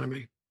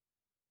autonomy.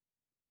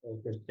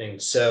 Interesting.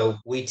 So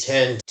we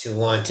tend to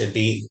want to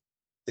be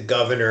the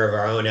governor of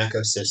our own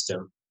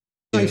ecosystem.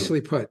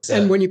 Nicely put. So,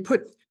 And when you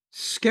put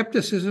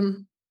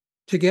skepticism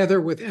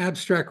together with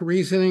abstract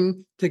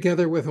reasoning,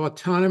 together with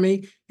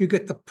autonomy, you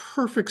get the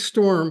perfect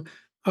storm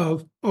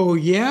of, oh,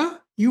 yeah,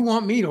 You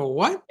want me to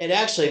what? It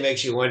actually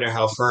makes you wonder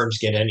how firms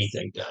get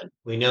anything done.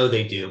 We know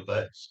they do,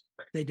 but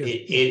They it do. Yeah.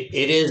 it,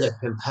 it is a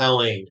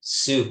compelling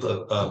soup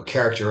of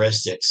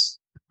characteristics.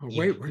 Oh, You,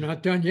 wait, we're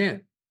not done yet.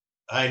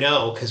 I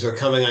know, because we're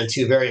coming on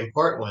two very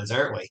important ones,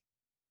 aren't we?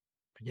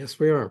 Yes,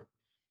 we are.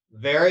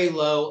 Very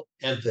low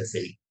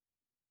empathy.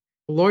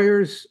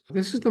 Lawyers,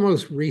 this is the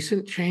most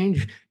recent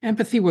change.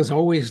 Empathy was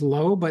always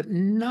low, but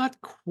not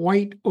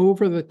quite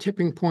over the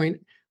tipping point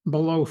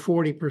below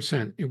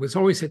 40%. It was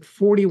always at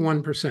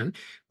 41%,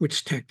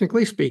 which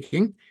technically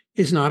speaking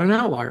is not an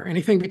outlier.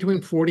 Anything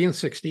between 40 and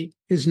 60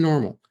 is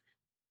normal.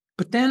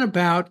 But then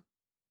about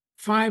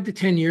 5 to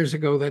 10 years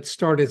ago, that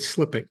started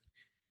slipping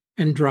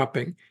and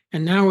dropping.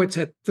 And now it's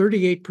at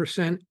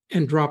 38%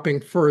 and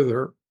dropping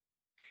further.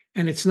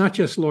 And it's not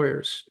just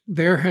lawyers.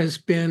 There has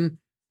been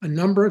a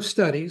number of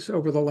studies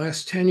over the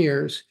last 10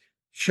 years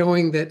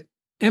showing that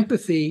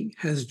empathy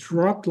has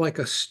dropped like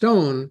a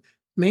stone,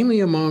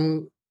 mainly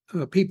among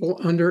people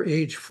under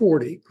age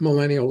 40,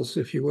 millennials,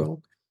 if you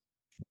will.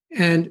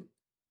 And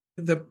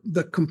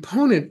the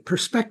component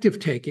perspective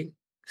taking,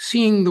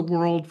 seeing the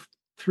world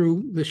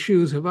through the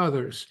shoes of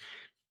others,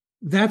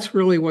 that's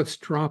really what's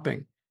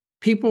dropping.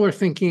 People are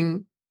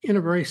thinking in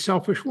a very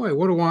selfish way.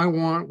 What do I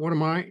want? What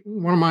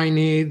are my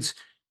needs?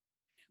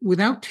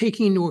 Without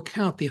taking into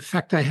account the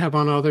effect I have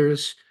on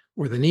others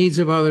or the needs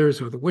of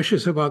others or the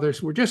wishes of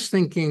others. We're just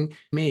thinking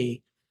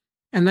me.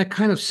 And that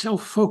kind of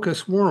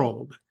self-focused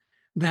world,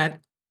 that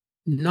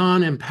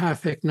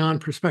non-empathic,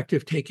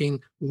 non-perspective taking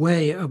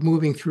way of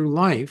moving through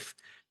life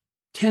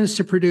tends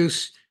to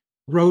produce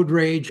road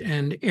rage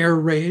and air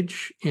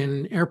rage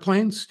in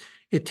airplanes.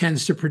 It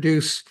tends to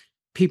produce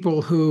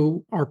people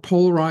who are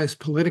polarized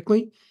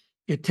politically.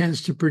 It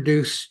tends to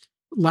produce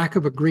lack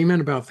of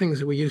agreement about things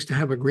that we used to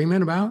have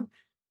agreement about.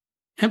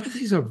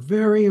 Empathy is a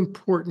very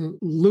important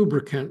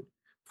lubricant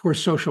for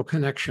social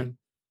connection.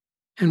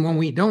 And when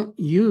we don't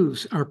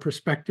use our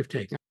perspective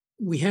taking,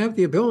 we have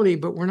the ability,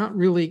 but we're not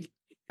really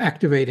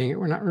activating it.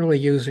 We're not really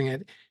using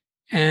it.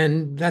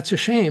 And that's a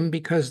shame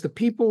because the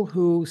people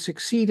who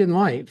succeed in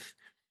life,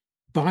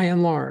 by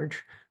and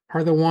large,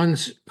 are the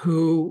ones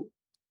who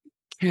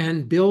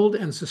can build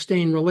and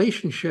sustain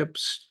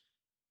relationships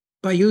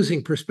by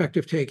using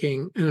perspective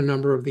taking and a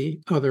number of the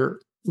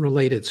other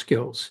related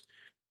skills.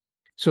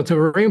 So it's a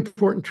very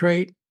important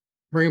trait,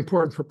 very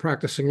important for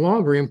practicing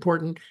law, very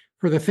important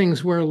for the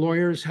things where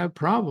lawyers have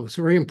problems,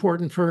 very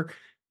important for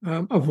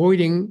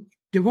avoiding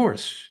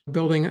divorce,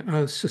 building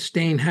a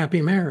sustained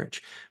happy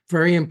marriage,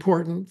 very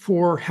important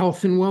for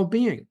health and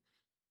well-being,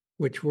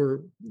 which we're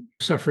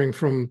suffering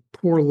from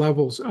poor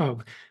levels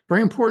of,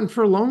 very important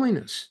for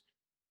loneliness.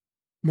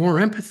 More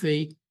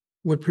empathy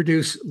would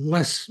produce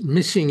less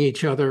missing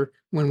each other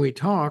when we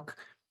talk,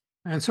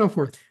 and so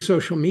forth.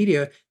 Social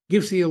media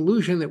gives the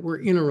illusion that we're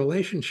in a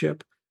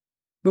relationship,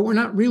 but we're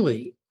not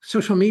really.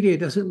 Social media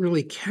doesn't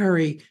really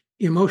carry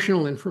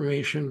emotional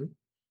information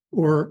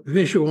or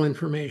visual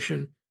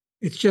information.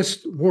 It's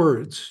just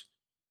words.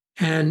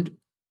 And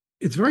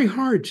it's very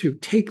hard to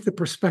take the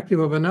perspective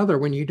of another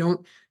when you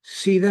don't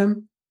see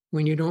them,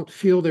 when you don't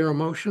feel their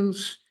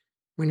emotions,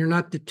 when you're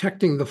not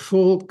detecting the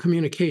full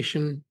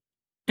communication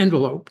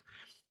envelope.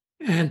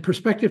 And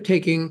perspective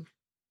taking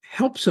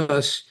helps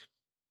us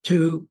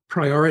to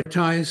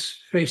prioritize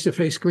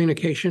face-to-face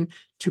communication,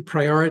 to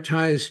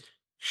prioritize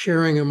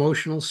sharing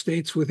emotional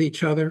states with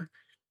each other.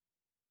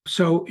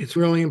 So it's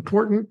really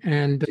important,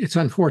 and it's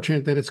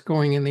unfortunate that it's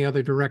going in the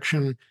other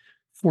direction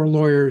for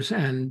lawyers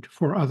and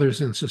for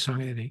others in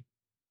society.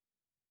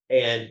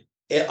 And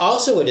it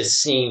also would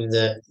seem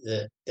that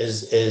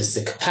is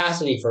the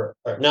capacity for,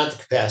 or not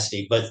the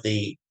capacity, but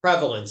the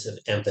prevalence of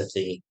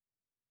empathy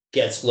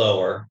gets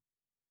lower.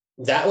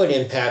 That would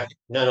impact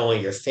not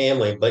only your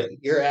family, but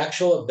your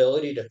actual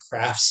ability to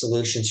craft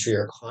solutions for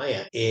your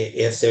client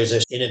if there's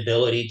an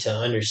inability to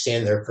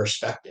understand their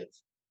perspective.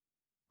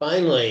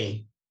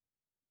 Finally,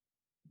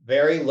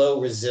 very low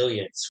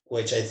resilience,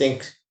 which I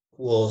think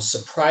will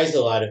surprise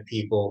a lot of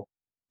people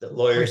that I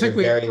lawyers think are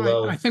we very I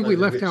low think we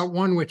under. left out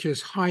one, which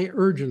is high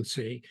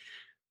urgency.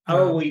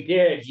 Oh, Um, we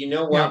did. You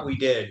know yeah, what? We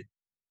did. and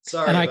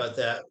Sorry about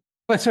that.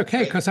 that's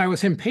okay I because I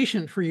was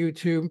impatient for you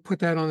to put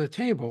that on the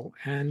table.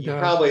 And You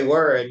probably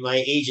were, and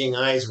my aging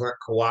eyes weren't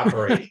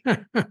cooperating.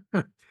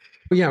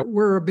 yeah,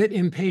 we're a bit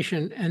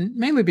impatient, and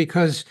mainly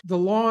because the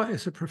law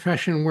is a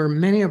profession where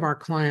many of our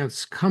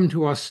clients come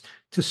to us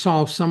to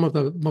solve some of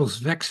the most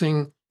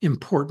vexing,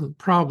 important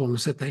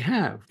problems that they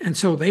have. And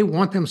so they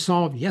want them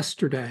solved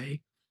yesterday.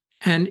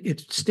 And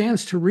it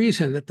stands to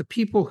reason that the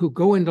people who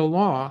go into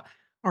law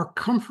are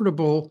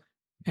comfortable.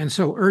 And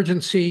so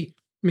urgency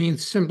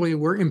means simply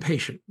we're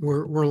impatient.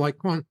 We're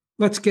like, well,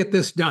 let's get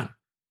this done.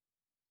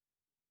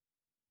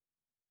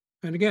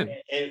 And again,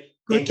 And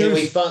good can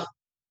we news. fun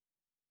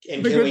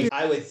and The can good we news.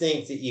 I would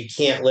think that you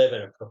can't live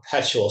in a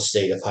perpetual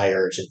state of high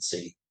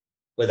urgency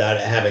without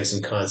it having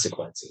some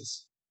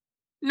consequences.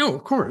 No,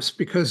 of course,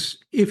 because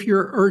if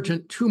you're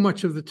urgent too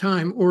much of the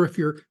time, or if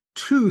you're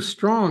too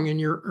strong in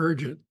your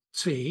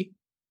urgency,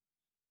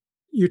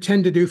 you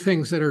tend to do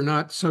things that are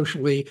not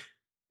socially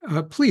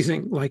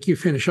pleasing, like you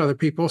finish other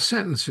people's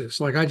sentences,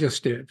 like I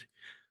just did,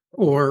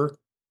 or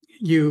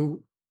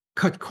you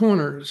cut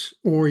corners,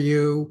 or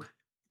you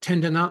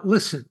tend to not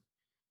listen.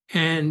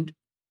 And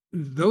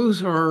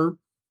those are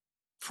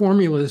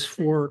formulas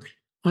for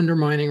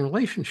undermining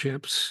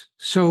relationships.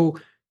 So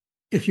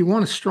if you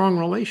want a strong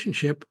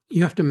relationship,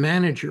 you have to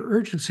manage your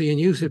urgency and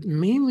use it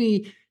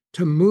mainly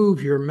to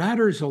move your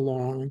matters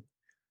along,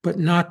 but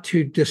not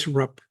to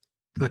disrupt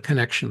the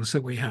connections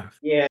that we have.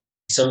 Yeah,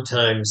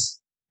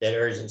 sometimes that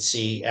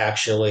urgency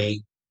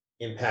actually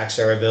impacts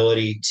our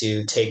ability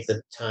to take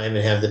the time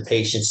and have the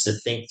patience to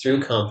think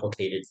through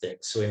complicated things.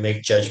 So we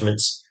make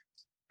judgments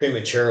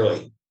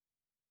prematurely.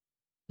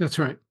 That's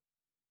right.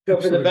 So,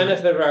 for the Absolutely right.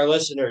 benefit of our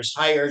listeners,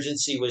 high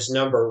urgency was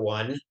number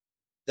one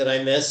that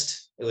I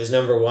missed. It was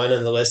number one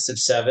on the list of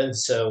seven.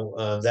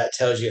 So that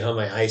tells you how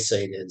my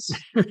eyesight is.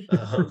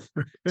 Um,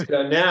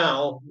 so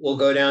now we'll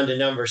go down to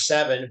number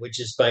seven, which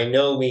is by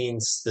no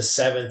means the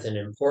seventh in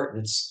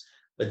importance,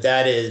 but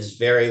that is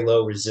very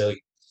low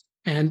resilience.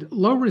 And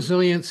low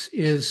resilience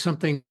is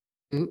something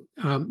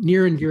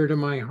near and dear to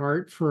my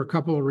heart for a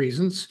couple of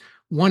reasons.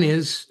 One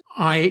is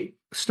I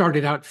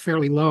started out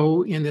fairly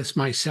low in this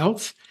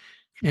myself,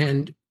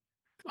 and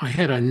I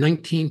had a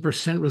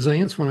 19%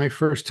 resilience when I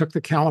first took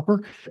the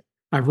caliper.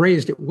 I've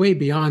raised it way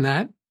beyond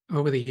that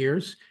over the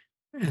years,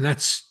 and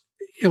that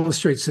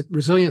illustrates that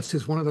resilience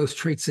is one of those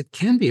traits that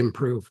can be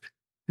improved.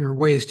 There are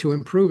ways to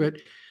improve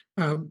it.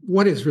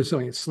 What is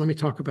resilience? Let me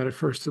talk about it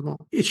first of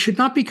all. It should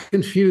not be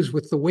confused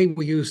with the way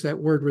we use that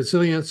word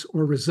resilience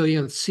or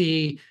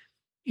resiliency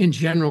in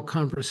general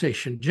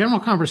conversation. General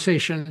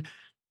conversation,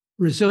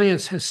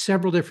 resilience has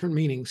several different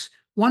meanings.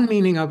 One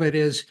meaning of it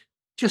is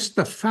just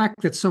the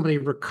fact that somebody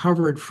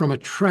recovered from a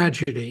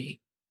tragedy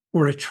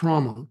or a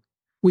trauma.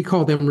 We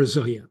call them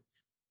resilient.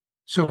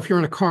 So if you're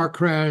in a car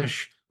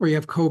crash or you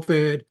have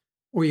COVID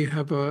or you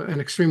have an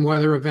extreme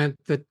weather event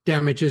that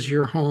damages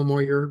your home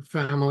or your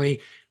family,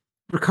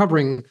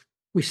 recovering,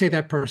 we say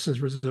that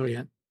person's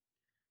resilient.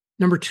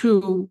 Number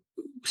two,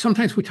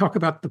 sometimes we talk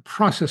about the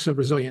process of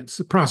resilience,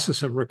 the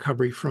process of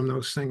recovery from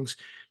those things.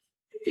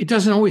 It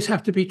doesn't always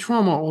have to be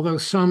trauma, although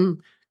some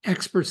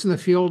experts in the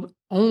field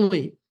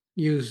only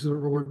use the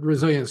word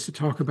resilience to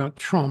talk about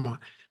trauma.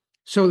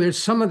 So there's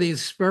some of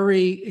these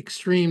very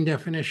extreme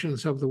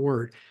definitions of the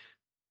word.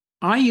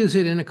 I use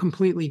it in a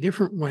completely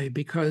different way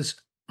because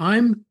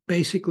I'm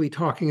basically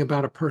talking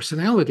about a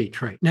personality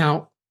trait.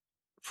 Now,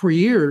 for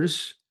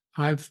years,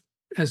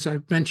 as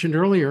I've mentioned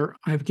earlier,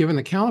 I've given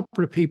the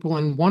caliper to people,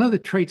 and one of the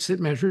traits it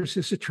measures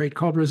is a trait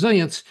called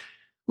resilience,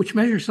 which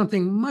measures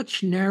something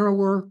much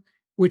narrower,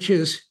 which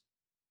is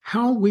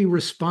how we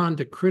respond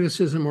to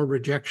criticism or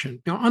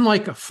rejection. Now,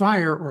 unlike a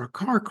fire or a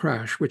car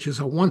crash, which is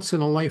a once in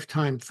a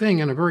lifetime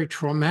thing and a very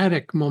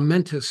traumatic,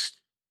 momentous,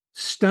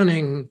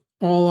 stunning,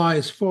 all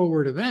eyes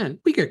forward event,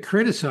 we get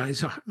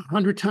criticized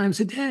 100 times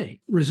a day.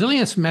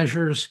 Resilience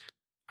measures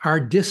our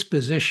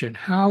disposition,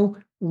 how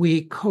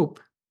we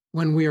cope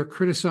when we are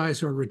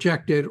criticized or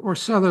rejected or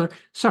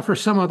suffer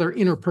some other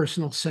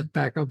interpersonal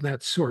setback of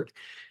that sort.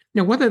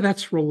 Now, whether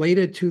that's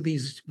related to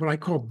these, what I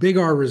call big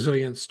R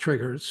resilience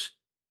triggers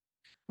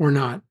or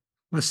not,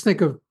 let's think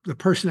of the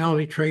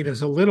personality trait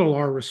as a little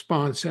R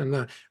response and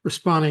the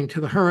responding to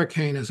the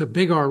hurricane as a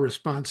big R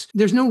response.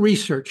 There's no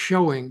research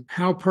showing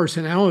how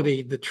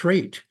personality, the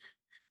trait,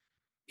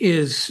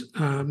 is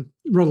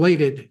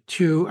related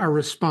to our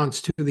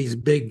response to these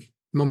big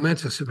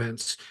momentous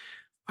events.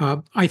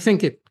 I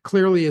think it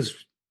clearly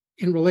is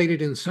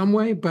related in some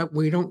way, but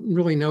we don't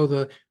really know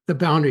the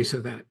boundaries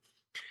of that.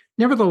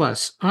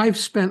 Nevertheless, I've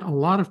spent a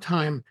lot of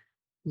time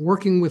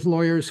working with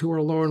lawyers who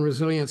are low in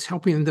resilience,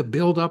 helping them to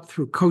build up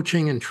through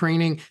coaching and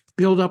training,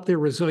 build up their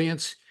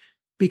resilience,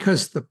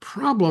 because the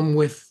problem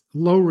with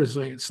low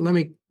resilience, let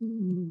me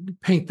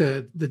paint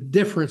the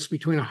difference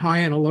between a high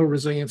and a low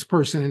resilience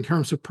person in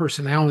terms of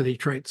personality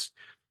traits.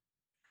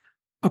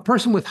 A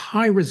person with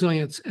high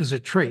resilience as a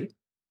trait,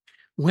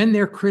 when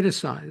they're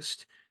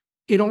criticized,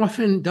 it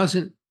often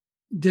doesn't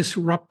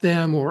disrupt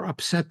them or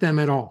upset them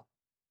at all.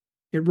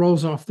 It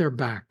rolls off their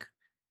back.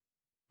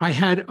 I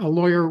had a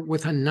lawyer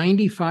with a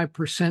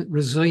 95%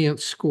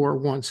 resilience score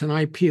once, an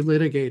IP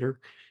litigator,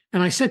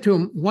 and I said to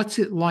him, "What's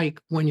it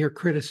like when you're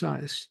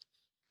criticized?"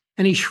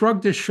 And he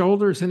shrugged his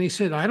shoulders and he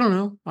said, "I don't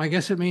know. I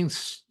guess it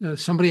means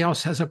somebody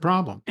else has a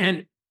problem."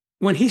 And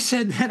when he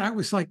said that, I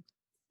was like,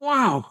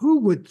 wow, who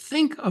would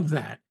think of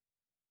that?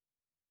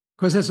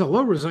 Because as a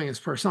low resilience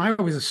person, I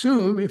always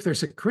assume if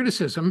there's a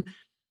criticism,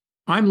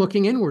 I'm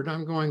looking inward.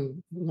 I'm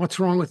going, what's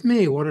wrong with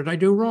me? What did I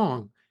do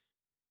wrong?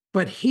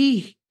 But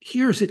he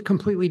hears it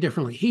completely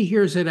differently. He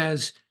hears it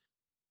as,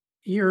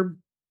 you're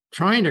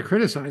trying to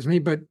criticize me,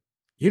 but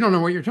you don't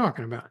know what you're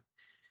talking about.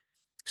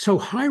 So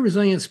high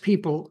resilience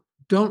people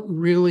don't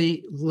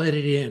really let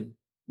it in.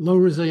 Low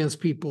resilience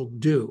people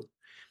do.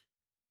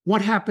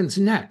 What happens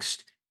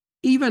next?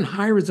 Even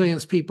high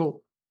resilience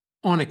people,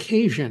 on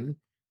occasion,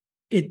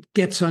 it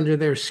gets under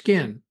their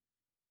skin.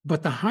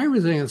 But the high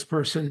resilience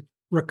person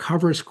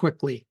recovers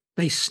quickly.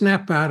 They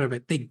snap out of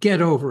it. They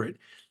get over it.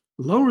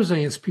 Low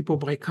resilience people,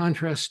 by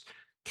contrast,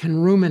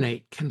 can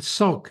ruminate, can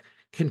sulk,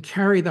 can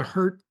carry the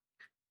hurt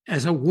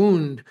as a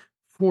wound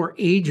for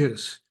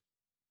ages.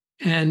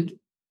 And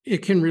it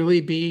can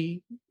really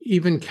be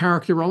even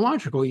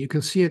characterological. You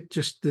can see it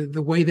just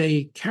the way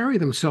they carry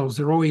themselves.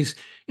 They're always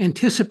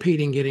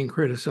anticipating getting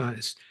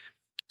criticized.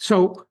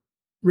 So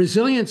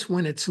resilience,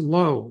 when it's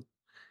low,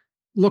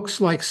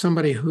 looks like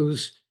somebody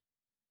who's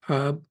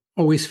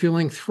always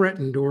feeling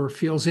threatened or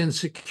feels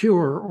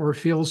insecure or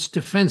feels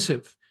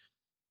defensive.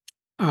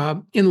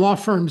 In law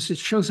firms, it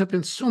shows up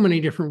in so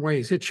many different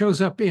ways. It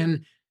shows up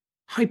in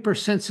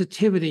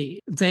hypersensitivity.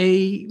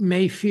 They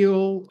may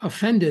feel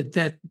offended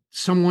that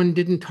someone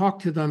didn't talk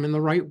to them in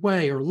the right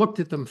way or looked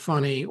at them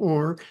funny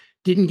or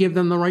didn't give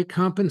them the right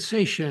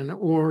compensation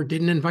or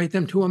didn't invite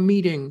them to a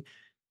meeting.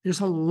 There's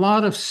a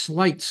lot of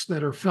slights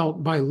that are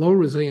felt by low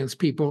resilience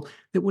people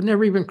that would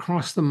never even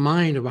cross the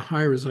mind of a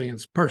high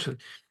resilience person.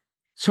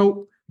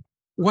 So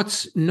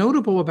what's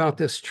notable about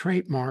this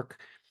trait, Mark,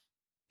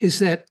 is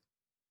that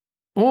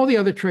all the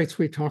other traits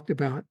we talked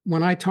about,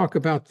 when I talk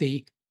about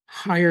the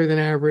higher than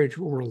average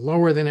or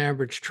lower than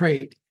average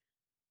trait,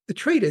 the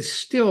trait is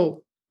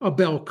still a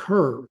bell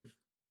curve.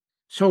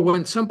 So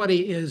when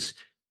somebody is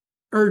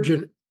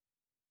urgent,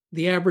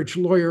 the average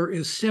lawyer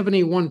is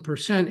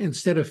 71%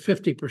 instead of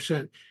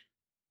 50%.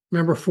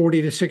 Remember,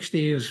 40 to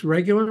 60 is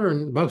regular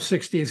and above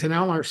 60 is an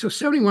outlier. So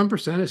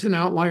 71% is an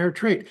outlier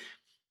trait.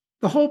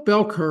 The whole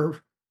bell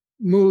curve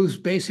moves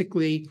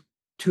basically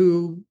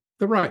to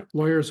the right.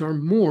 Lawyers are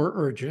more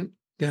urgent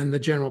than the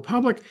general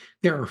public.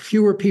 There are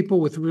fewer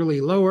people with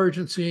really low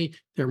urgency.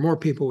 There are more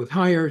people with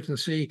high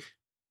urgency,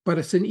 but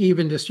it's an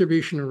even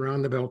distribution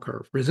around the bell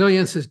curve.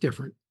 Resilience is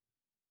different.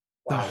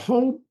 Wow. The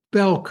whole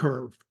bell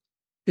curve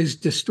is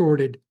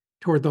distorted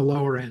toward the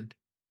lower end.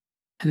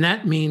 And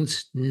that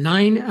means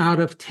 9 out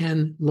of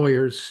 10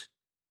 lawyers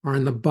are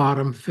in the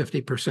bottom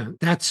 50%.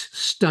 That's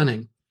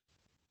stunning.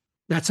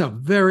 That's a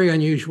very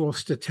unusual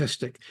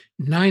statistic.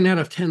 9 out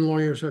of 10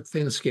 lawyers are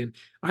thin-skinned.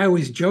 I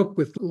always joke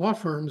with law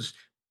firms,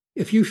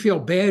 if you feel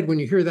bad when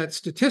you hear that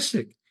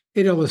statistic,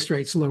 it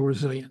illustrates low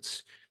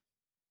resilience.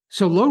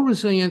 So low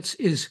resilience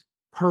is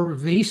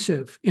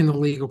pervasive in the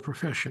legal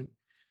profession.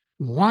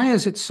 Why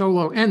is it so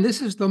low? And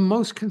this is the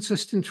most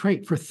consistent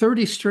trait for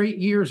 30 straight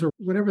years, or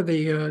whatever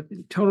the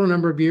total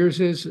number of years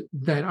is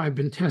that I've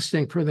been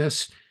testing for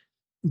this.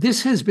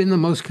 This has been the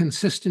most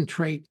consistent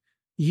trait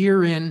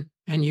year in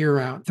and year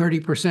out,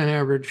 30%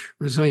 average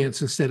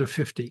resilience instead of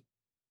 50,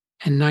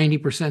 and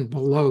 90%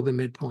 below the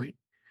midpoint.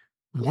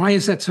 Why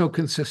is that so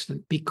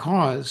consistent?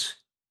 Because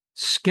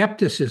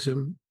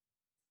skepticism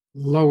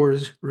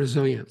lowers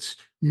resilience.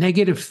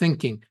 Negative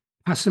thinking,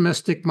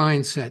 pessimistic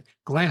mindset,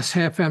 glass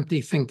half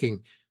empty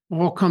thinking,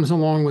 all comes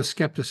along with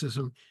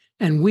skepticism.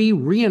 And we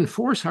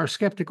reinforce our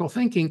skeptical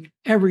thinking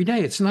every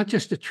day. It's not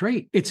just a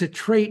trait, it's a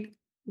trait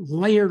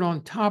layered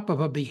on top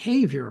of a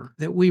behavior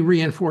that we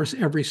reinforce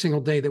every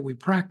single day that we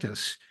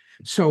practice.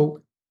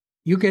 So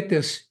you get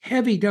this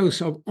heavy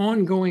dose of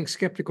ongoing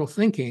skeptical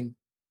thinking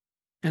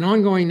and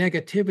ongoing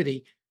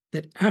negativity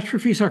that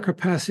atrophies our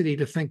capacity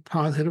to think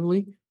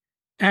positively,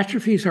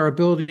 atrophies our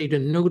ability to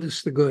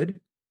notice the good,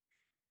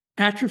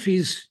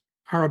 atrophies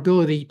our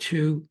ability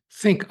to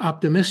think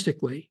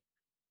optimistically.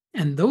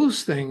 And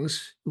those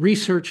things,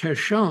 research has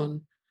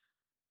shown,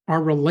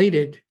 are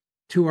related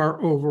to our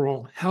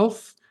overall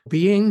health,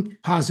 being,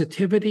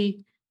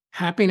 positivity,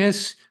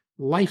 happiness,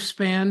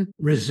 lifespan,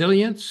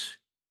 resilience.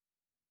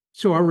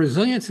 So our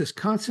resilience is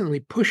constantly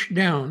pushed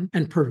down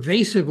and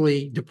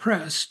pervasively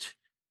depressed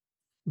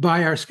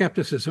by our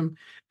skepticism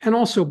and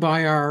also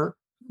by our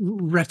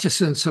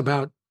reticence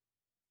about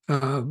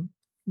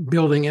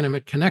building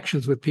intimate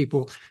connections with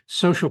people.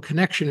 Social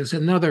connection is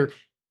another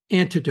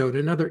antidote,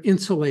 another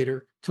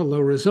insulator to low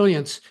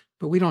resilience,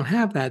 but we don't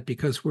have that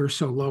because we're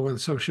so low in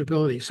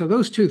sociability. So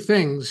those two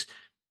things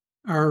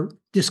are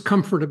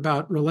discomfort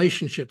about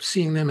relationships,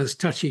 seeing them as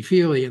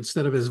touchy-feely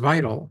instead of as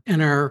vital,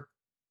 and our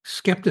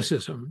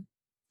skepticism.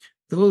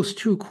 Those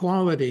two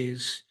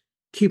qualities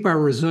keep our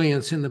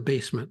resilience in the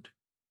basement.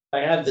 I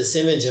have this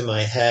image in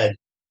my head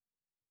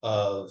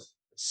of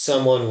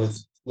someone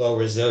with low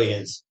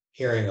resilience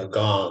hearing a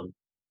gong.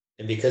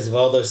 And because of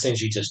all those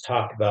things you just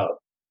talked about,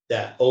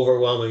 that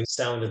overwhelming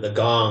sound of the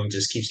gong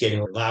just keeps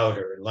getting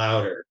louder and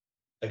louder.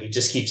 Like it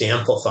just keeps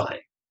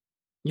amplifying.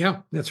 Yeah,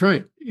 that's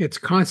right. It's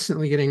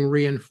constantly getting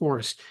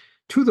reinforced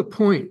to the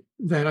point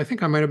that I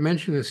think I might have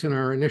mentioned this in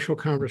our initial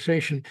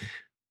conversation.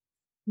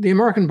 The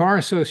American Bar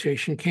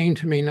Association came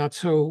to me not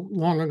so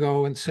long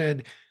ago and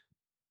said,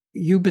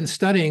 "You've been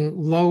studying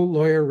low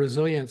lawyer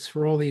resilience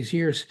for all these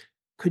years.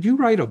 Could you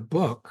write a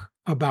book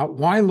about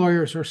why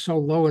lawyers are so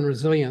low in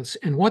resilience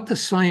and what the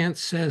science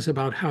says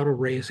about how to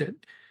raise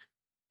it?"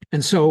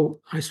 And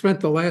so I spent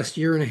the last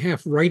year and a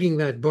half writing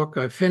that book.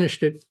 I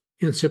finished it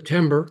in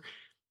September.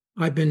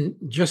 I've been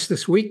just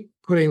this week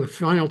putting the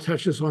final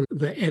touches on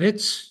the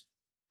edits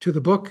to the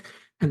book,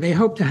 and they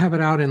hope to have it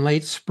out in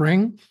late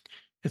spring.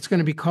 It's going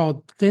to be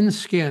called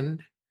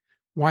Thin-Skinned: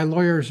 Why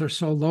Lawyers Are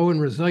So Low in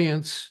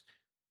Resilience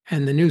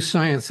and the New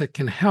Science That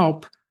Can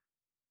Help.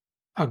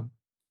 A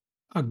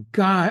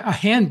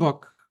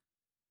handbook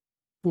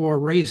for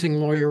raising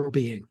lawyer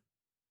being.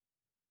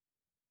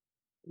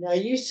 Now,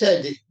 you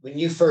said that when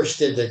you first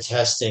did the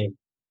testing,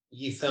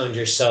 you found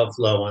yourself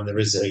low on the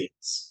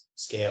resilience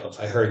scale, if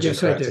I heard you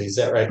Yes, I correctly. did. Is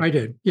that right? I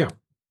did. Yeah.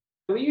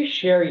 Will you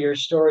share your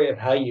story of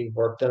how you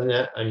worked on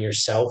that on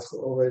yourself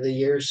over the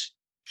years?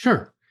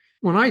 Sure.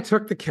 When I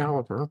took the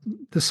caliper,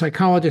 the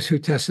psychologist who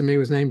tested me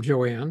was named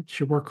Joanne.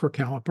 She worked for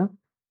Caliper.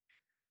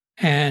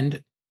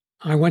 And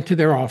I went to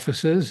their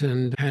offices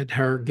and had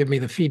her give me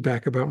the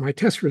feedback about my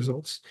test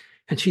results.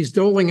 And she's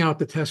doling out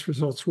the test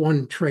results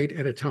one trait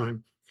at a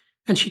time.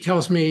 And she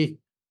tells me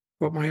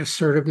what my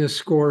assertiveness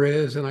score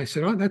is. And I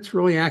said, oh, that's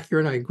really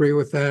accurate. I agree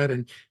with that.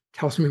 And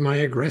tells me my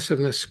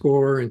aggressiveness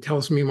score and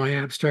tells me my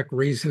abstract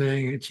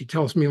reasoning. And she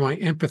tells me my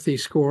empathy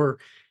score.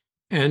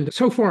 And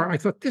so far, I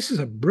thought this is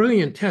a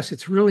brilliant test.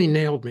 It's really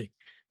nailed me.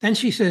 Then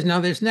she says, now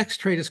this next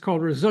trait is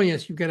called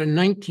resilience. You get a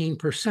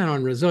 19%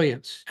 on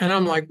resilience. And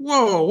I'm like,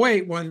 whoa,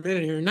 wait 1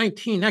 minute here.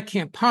 19, that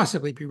can't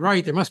possibly be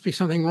right. There must be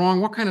something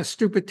wrong. What kind of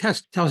stupid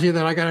test tells you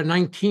that I got a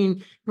 19?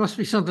 There must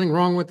be something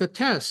wrong with the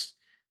test.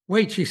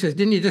 Wait, she says,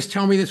 didn't you just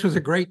tell me this was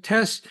a great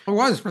test? It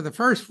was for the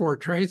first 4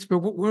 traits, but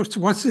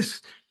what's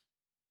this?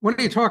 What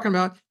are you talking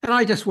about? And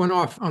I just went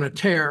off on a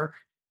tear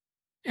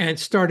and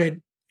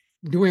started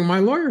doing my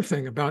lawyer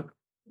thing about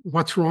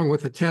what's wrong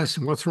with the test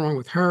and what's wrong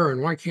with her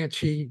and why can't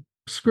she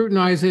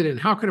scrutinize it and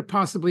how could it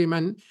possibly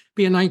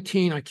be a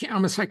 19?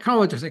 I'm a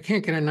psychologist. I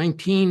can't get a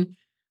 19.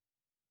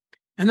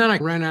 And then I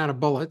ran out of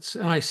bullets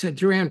and I said,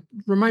 Joanne,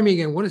 remind me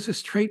again, what is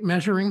this trait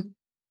measuring?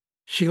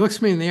 She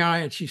looks me in the eye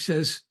and she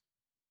says,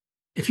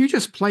 if you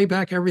just play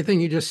back everything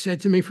you just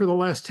said to me for the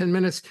last 10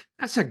 minutes,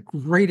 that's a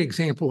great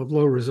example of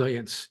low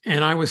resilience.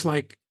 And I was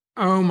like,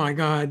 oh my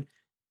God,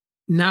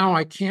 now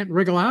I can't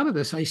wriggle out of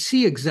this. I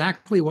see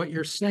exactly what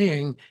you're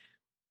saying.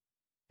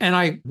 And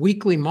I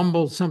weakly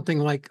mumbled something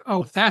like,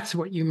 oh, that's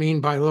what you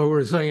mean by low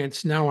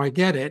resilience. Now I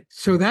get it.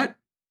 So that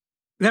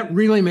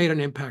really made an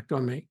impact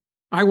on me.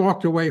 I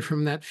walked away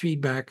from that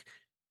feedback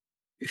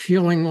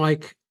feeling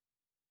like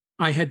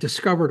I had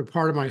discovered a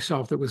part of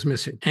myself that was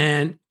missing.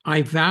 And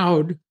I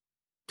vowed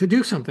to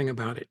do something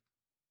about it.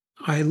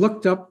 I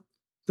looked up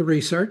the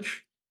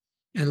research,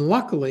 and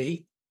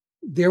luckily,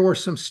 there were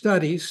some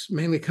studies,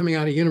 mainly coming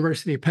out of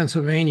University of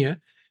Pennsylvania,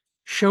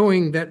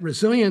 showing that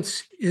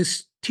resilience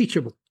is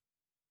teachable,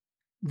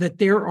 that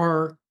there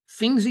are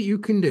things that you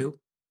can do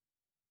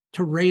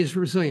to raise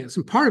resilience.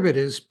 And part of it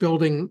is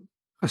building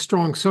a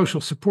strong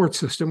social support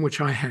system,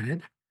 which I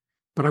had,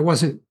 but I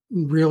wasn't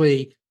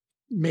really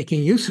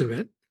making use of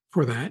it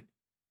for that.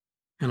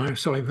 And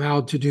so I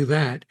vowed to do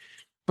that.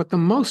 But the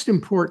most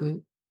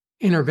important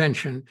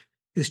intervention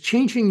is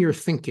changing your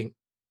thinking,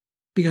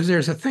 because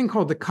there's a thing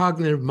called the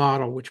cognitive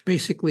model, which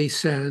basically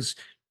says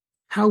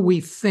how we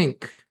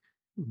think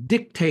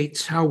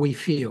dictates how we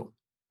feel.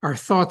 Our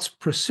thoughts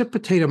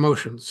precipitate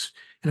emotions.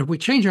 And if we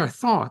change our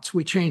thoughts,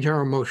 we change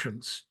our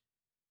emotions.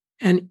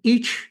 And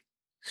each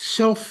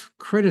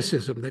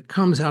self-criticism that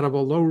comes out of a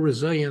low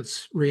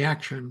resilience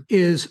reaction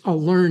is a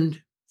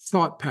learned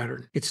thought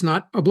pattern. It's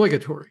not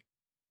obligatory.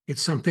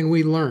 It's something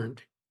we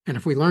learned. And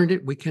if we learned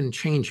it, we can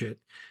change it.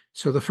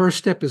 So the first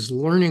step is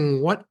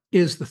learning what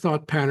is the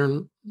thought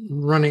pattern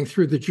running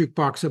through the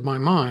jukebox of my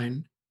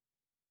mind,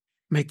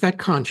 make that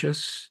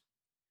conscious,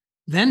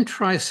 then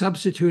try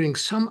substituting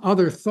some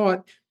other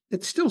thought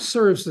that still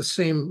serves the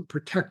same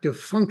protective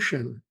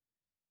function,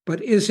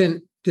 but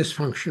isn't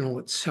dysfunctional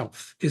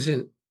itself,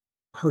 isn't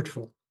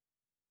hurtful.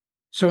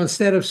 So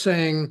instead of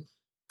saying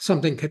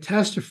something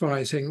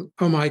catastrophizing,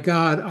 oh my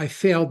God, I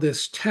failed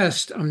this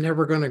test, I'm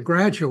never going to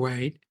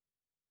graduate,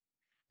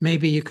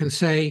 maybe you can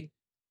say,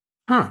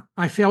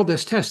 I failed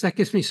this test. That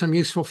gives me some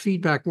useful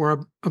feedback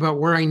about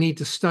where I need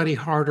to study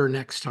harder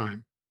next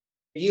time.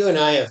 You and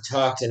I have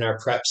talked in our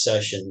prep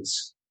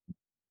sessions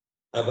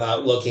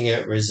about looking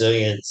at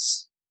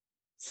resilience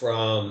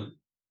from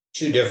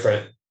 2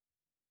 different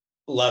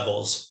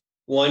levels.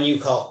 One you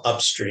call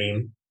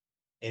upstream,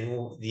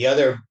 and the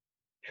other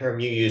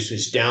term you used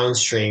was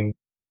downstream.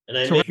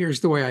 So here's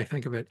the way I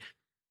think of it.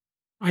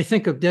 I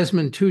think of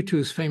Desmond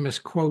Tutu's famous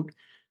quote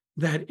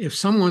that if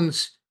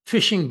someone's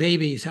fishing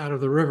babies out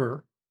of the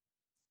river,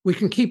 we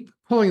can keep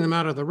pulling them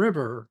out of the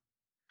river,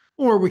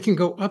 or we can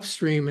go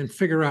upstream and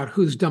figure out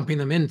who's dumping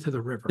them into the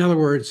river. In other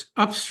words,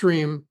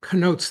 upstream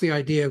connotes the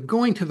idea of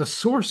going to the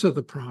source of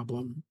the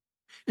problem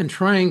and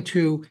trying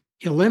to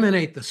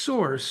eliminate the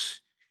source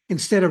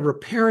instead of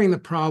repairing the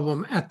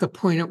problem at the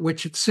point at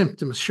which its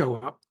symptoms show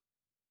up.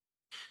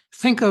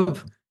 Think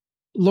of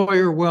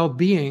lawyer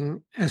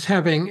well-being as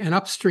having an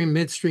upstream,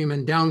 midstream,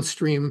 and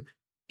downstream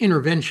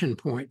intervention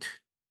point.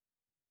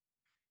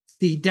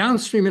 The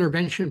downstream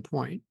intervention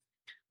point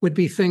would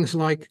be things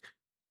like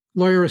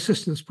lawyer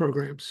assistance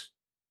programs.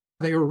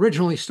 They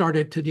originally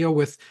started to deal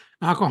with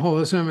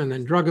alcoholism and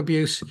then drug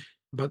abuse,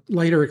 but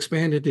later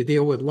expanded to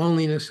deal with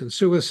loneliness and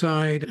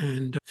suicide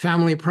and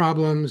family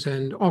problems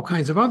and all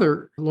kinds of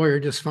other lawyer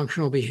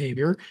dysfunctional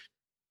behavior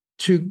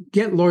to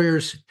get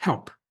lawyers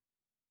help.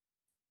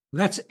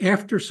 That's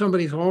after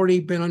somebody's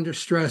already been under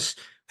stress.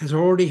 has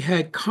already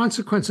had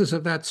consequences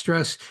of that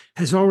stress,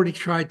 has already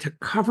tried to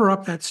cover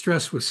up that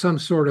stress with some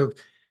sort of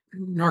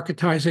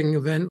narcotizing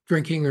event,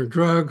 drinking or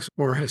drugs,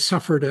 or has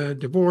suffered a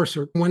divorce,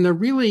 or when they're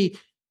really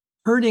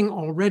hurting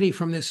already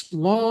from this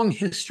long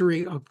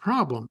history of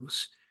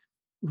problems,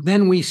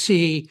 then we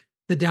see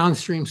the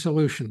downstream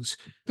solutions.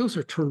 Those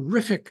are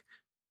terrific,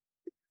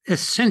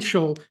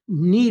 essential,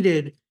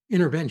 needed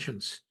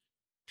interventions.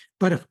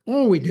 But if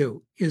all we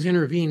do is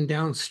intervene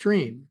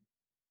downstream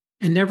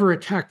and never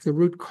attack the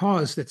root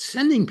cause that's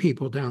sending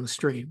people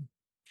downstream,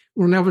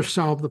 we'll never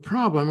solve the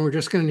problem. We're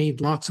just going to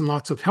need lots and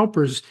lots of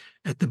helpers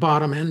at the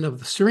bottom end of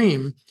the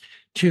stream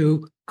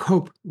to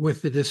cope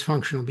with the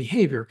dysfunctional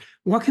behavior.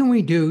 What can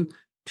we do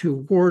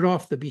to ward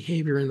off the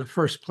behavior in the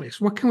first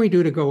place? What can we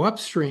do to go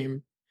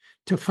upstream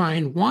to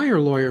find why are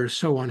lawyers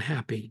so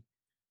unhappy?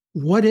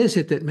 What is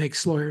it that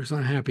makes lawyers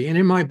unhappy? And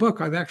in my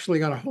book, I've actually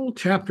got a whole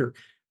chapter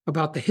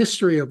about the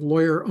history of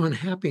lawyer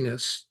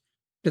unhappiness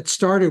that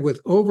started with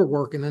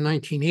overwork in the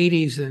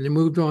 1980s and it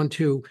moved on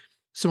to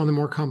some of the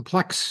more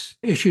complex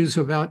issues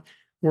about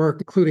work,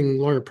 including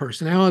lawyer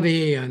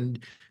personality and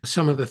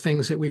some of the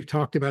things that we've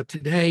talked about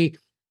today.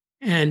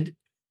 And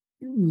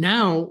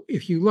now,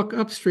 if you look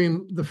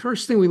upstream, the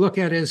first thing we look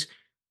at is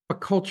what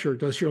culture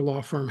does your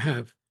law firm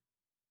have?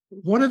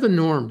 What are the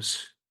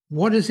norms?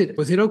 What is it?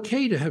 Was it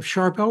okay to have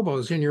sharp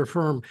elbows in your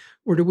firm?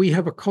 Or do we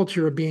have a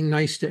culture of being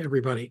nice to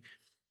everybody?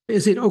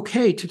 Is it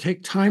okay to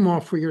take time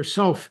off for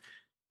yourself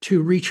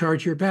to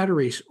recharge your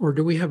batteries? Or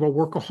do we have a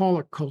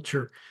workaholic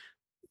culture?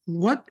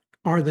 What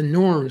are the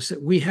norms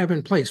that we have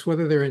in place,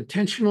 whether they're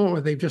intentional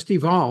or they've just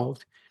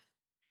evolved?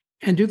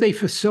 And do they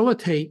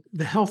facilitate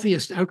the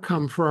healthiest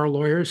outcome for our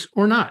lawyers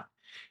or not?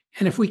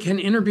 And if we can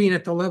intervene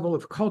at the level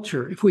of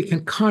culture, if we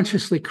can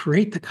consciously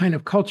create the kind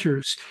of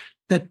cultures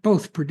that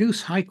both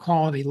produce high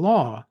quality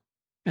law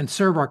and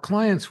serve our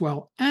clients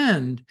well,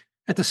 and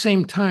at the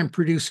same time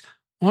produce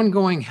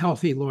ongoing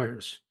healthy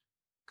lawyers,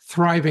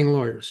 thriving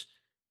lawyers.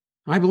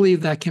 I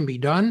believe that can be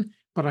done,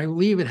 but I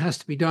believe it has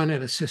to be done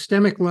at a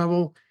systemic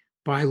level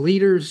by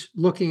leaders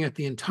looking at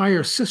the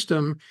entire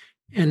system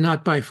and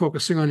not by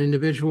focusing on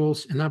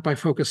individuals and not by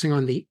focusing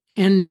on the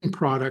end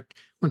product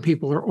when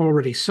people are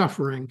already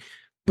suffering,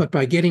 but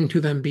by getting to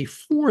them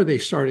before they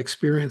start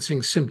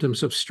experiencing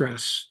symptoms of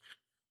stress.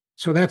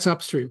 So that's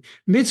upstream.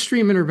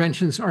 Midstream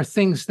interventions are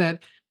things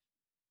that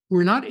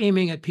we're not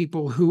aiming at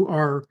people who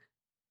are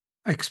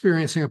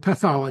experiencing a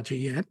pathology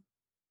yet.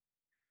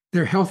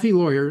 They're healthy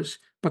lawyers,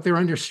 but they're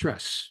under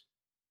stress.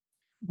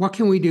 What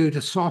can we do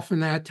to soften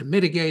that, to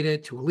mitigate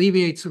it, to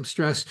alleviate some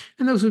stress?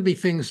 And those would be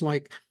things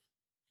like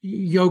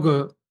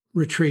yoga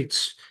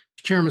retreats,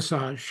 chair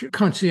massage,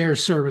 concierge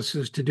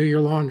services to do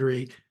your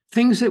laundry,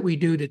 things that we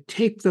do to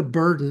take the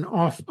burden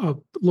off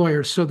of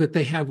lawyers so that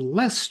they have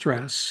less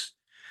stress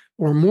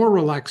or more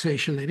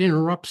relaxation that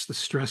interrupts the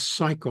stress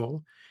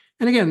cycle.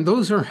 And again,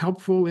 those are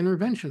helpful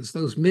interventions.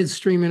 Those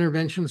midstream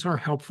interventions are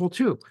helpful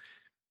too.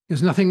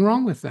 There's nothing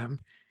wrong with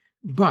them.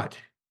 But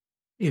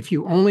if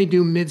you only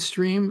do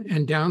midstream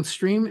and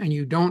downstream and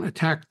you don't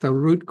attack the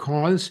root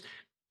cause,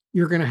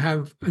 you're going to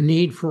have a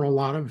need for a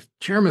lot of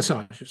chair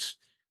massages.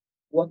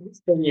 What's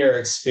been your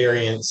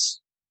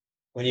experience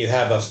when you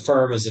have a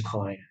firm as a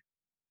client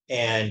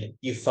and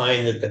you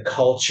find that the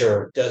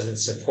culture doesn't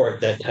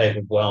support that type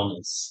of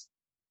wellness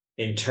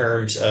in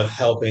terms of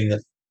helping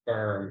the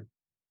firm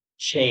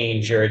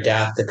change or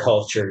adapt the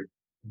culture,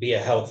 be a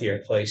healthier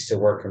place to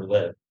work and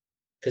live?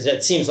 Because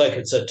that seems like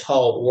it's a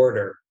tall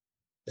order,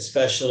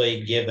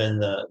 especially given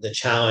the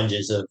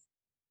challenges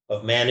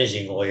of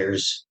managing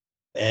lawyers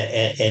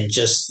and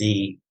just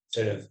the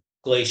sort of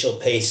glacial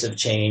pace of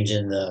change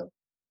in the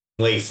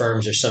way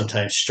firms are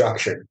sometimes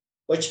structured.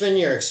 What's been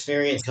your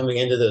experience coming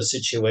into those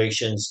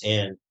situations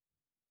and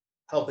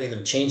helping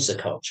them change the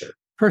culture?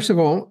 First of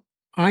all,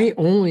 I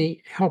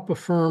only help a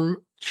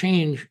firm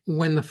change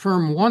when the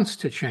firm wants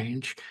to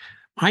change.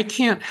 I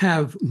can't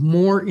have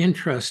more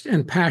interest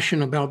and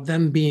passion about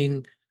them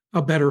being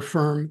a better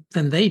firm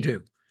than they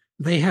do.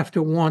 They have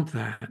to want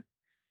that.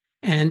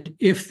 And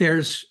if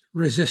there's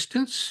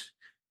resistance,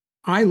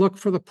 I look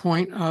for the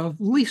point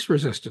of least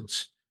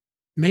resistance.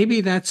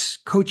 Maybe that's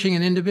coaching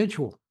an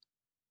individual.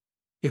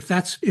 If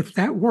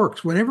that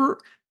works, whatever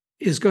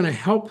is going to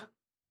help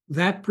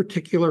that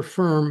particular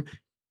firm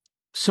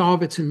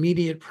solve its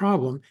immediate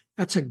problem,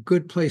 that's a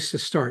good place to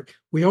start.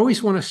 We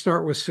always want to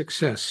start with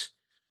success.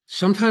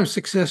 Sometimes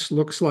success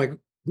looks like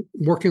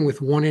working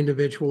with one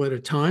individual at a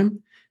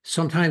time.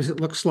 Sometimes it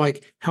looks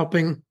like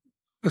helping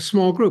a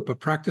small group, a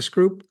practice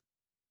group,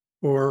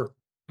 or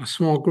a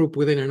small group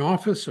within an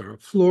office or a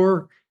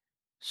floor.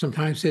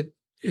 Sometimes it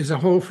is a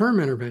whole firm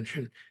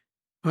intervention.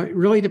 It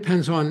really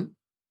depends on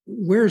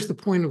where's the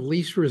point of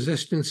least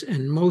resistance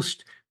and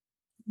most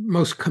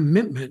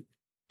commitment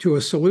to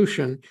a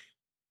solution.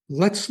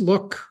 Let's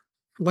work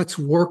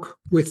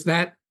with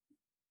that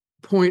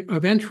point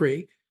of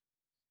entry,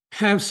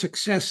 have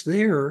success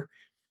there,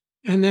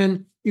 and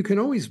then you can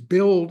always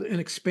build and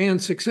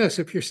expand success.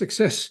 If your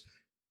success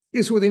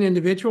is with an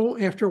individual,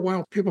 after a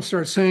while, people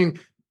start saying,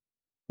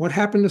 what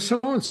happened to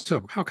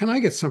so-and-so? How can I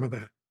get some of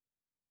that?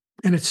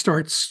 and it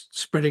starts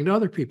spreading to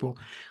other people.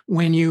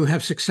 When you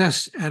have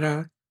success at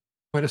a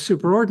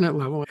superordinate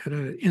level, at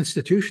an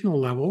institutional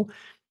level,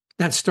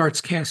 that starts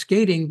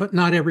cascading, but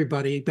not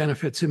everybody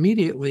benefits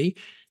immediately.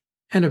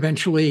 And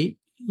eventually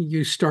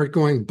you start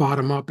going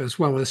bottom up as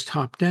well as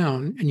top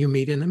down, and you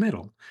meet in the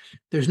middle.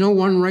 There's no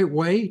one right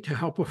way to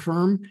help a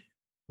firm,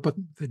 but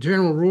the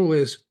general rule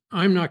is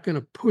I'm not going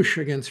to push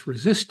against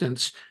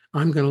resistance.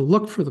 I'm going to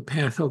look for the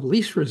path of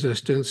least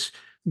resistance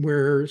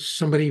where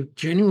somebody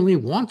genuinely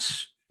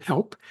wants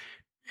help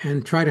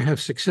and try to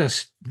have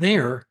success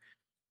there.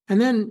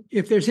 And then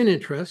if there's an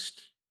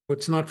interest,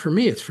 it's not for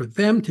me, it's for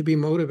them to be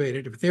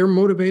motivated. If they're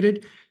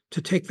motivated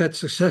to take that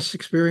success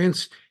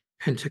experience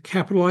and to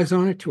capitalize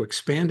on it, to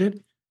expand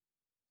it,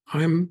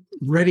 I'm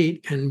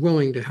ready and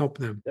willing to help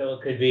them. So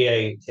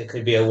it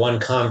could be a one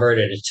convert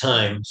at a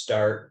time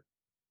start,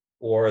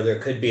 or there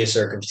could be a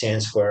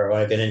circumstance where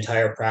like an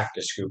entire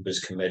practice group is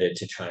committed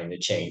to trying to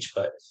change.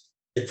 But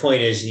the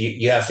point is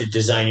you have to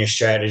design your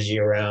strategy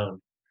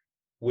around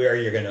where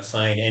you're going to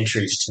find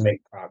entries to make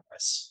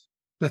progress.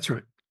 That's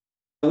right.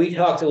 We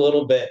talked a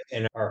little bit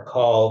in our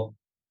call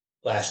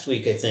last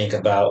week, I think,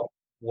 about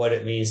what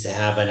it means to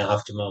have an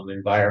optimum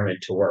environment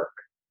to work.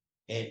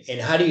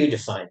 And how do you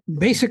define it?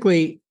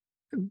 Basically,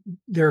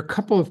 there are a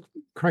couple of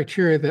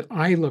criteria that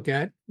I look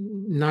at.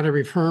 Not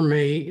every firm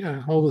may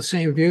hold the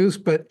same views,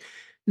 but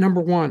number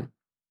one,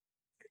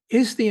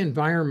 is the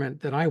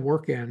environment that I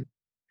work in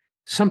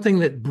something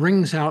that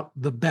brings out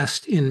the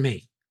best in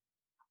me?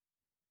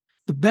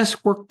 The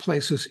best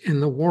workplaces in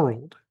the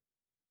world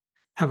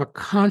have a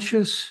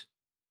conscious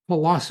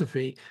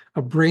philosophy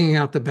of bringing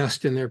out the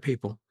best in their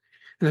people.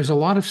 And there's a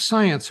lot of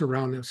science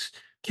around this.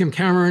 Kim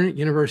Cameron at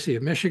University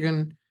of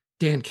Michigan,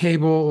 Dan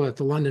Cable at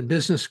the London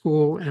Business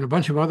School, and a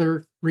bunch of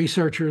other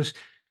researchers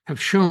have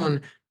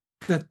shown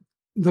that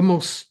the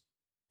most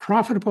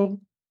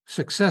profitable,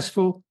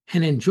 successful,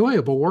 and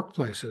enjoyable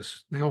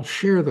workplaces, they all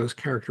share those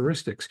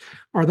characteristics,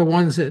 are the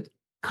ones that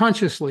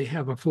consciously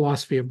have a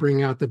philosophy of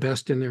bringing out the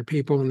best in their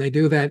people. And they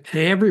do that at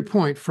every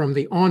point, from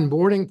the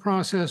onboarding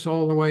process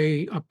all the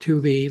way up to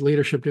the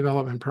leadership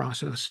development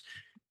process.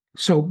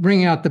 So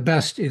bringing out the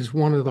best is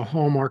one of the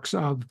hallmarks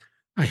of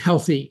a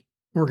healthy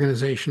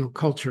organizational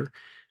culture.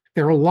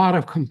 There are a lot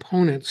of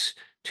components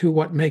to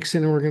what makes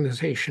an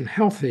organization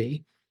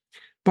healthy,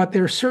 but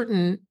there are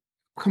certain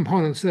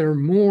components that are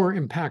more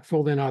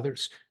impactful than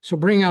others. So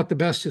bringing out the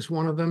best is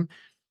one of them.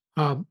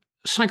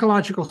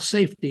 Psychological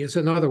safety is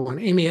another one.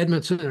 Amy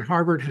Edmondson at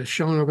Harvard has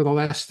shown over the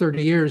last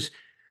 30 years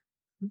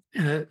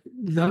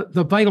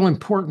the vital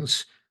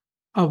importance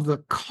of the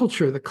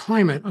culture, the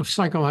climate of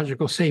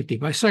psychological safety.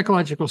 By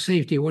psychological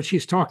safety, what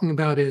she's talking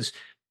about is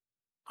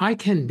I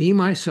can be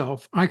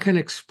myself, I can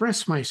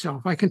express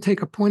myself, I can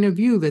take a point of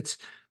view that's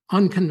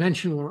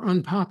unconventional or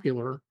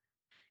unpopular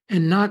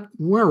and not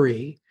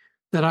worry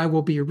that I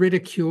will be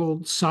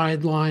ridiculed,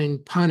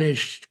 sidelined,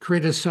 punished,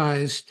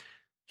 criticized,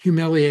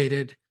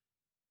 humiliated.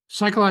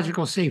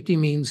 Psychological safety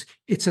means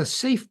it's a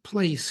safe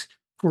place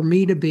for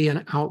me to be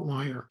an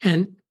outlier.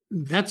 And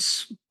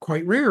that's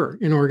quite rare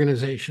in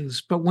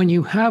organizations. But when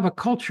you have a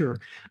culture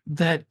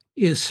that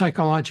is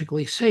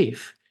psychologically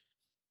safe,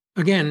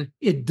 again,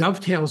 it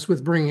dovetails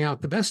with bringing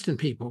out the best in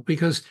people,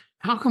 because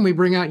how can we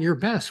bring out your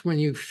best when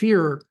you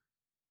fear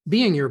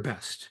being your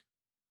best,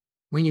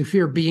 when you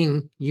fear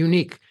being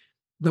unique?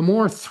 The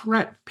more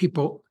threat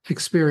people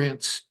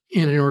experience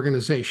in an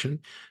organization,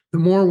 the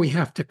more we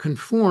have to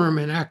conform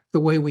and act the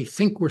way we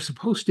think we're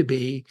supposed to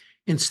be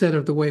instead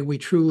of the way we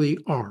truly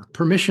are.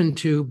 Permission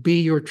to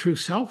be your true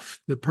self,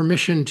 the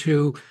permission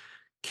to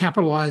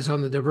capitalize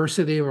on the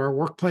diversity of our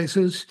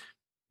workplaces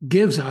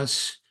gives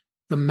us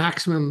the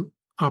maximum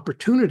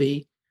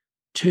opportunity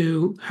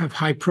to have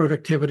high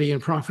productivity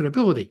and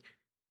profitability.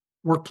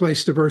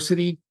 Workplace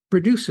diversity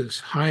produces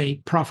high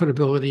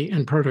profitability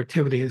and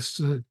productivity. There's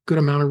a good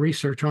amount of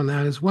research on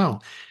that as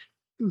well.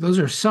 Those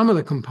are some of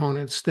the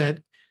components that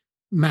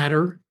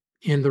matter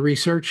in the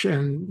research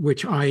and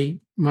which I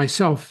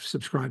myself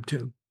subscribe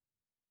to.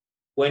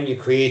 When you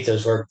create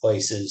those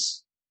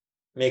workplaces,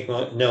 make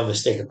no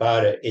mistake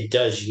about it, it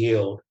does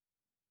yield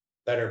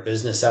better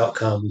business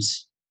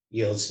outcomes,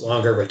 yields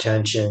longer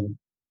retention,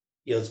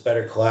 yields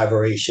better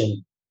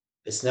collaboration.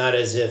 It's not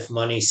as if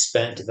money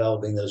spent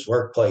developing those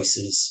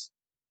workplaces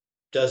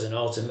doesn't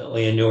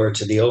ultimately inure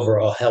to the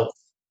overall health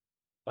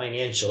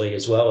financially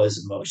as well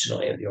as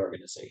emotionally of the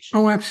organization.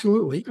 Oh,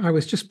 absolutely. I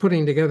was just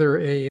putting together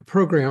a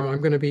program. I'm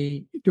going to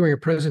be doing a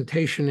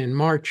presentation in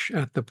March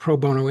at the Pro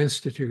Bono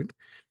Institute.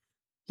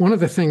 One of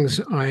the things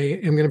I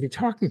am going to be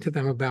talking to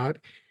them about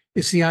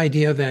is the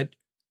idea that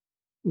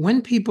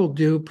when people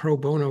do pro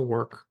bono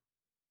work,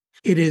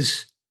 it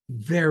is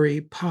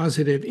very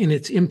positive in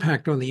its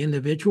impact on the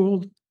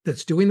individual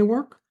that's doing the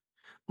work,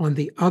 on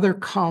the other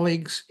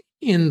colleagues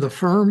in the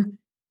firm,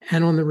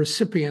 and on the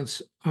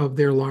recipients of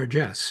their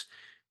largesse.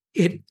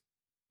 It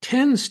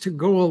tends to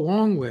go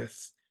along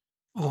with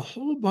a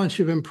whole bunch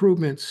of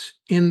improvements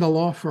in the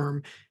law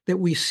firm that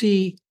we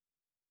see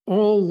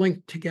all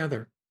linked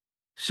together.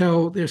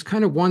 So there's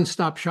kind of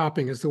one-stop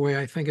shopping is the way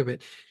I think of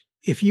it.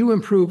 if you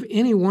improve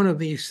any one of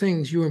these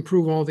things, you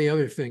improve all the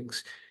other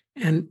things.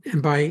 And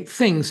by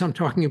things, I'm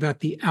talking about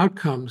the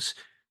outcomes.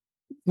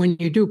 When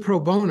you do pro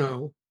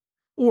bono,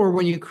 or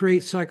when you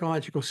create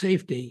psychological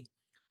safety,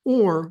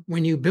 or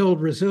when you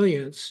build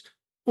resilience,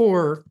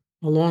 or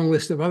a long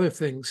list of other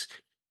things,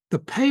 the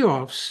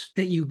payoffs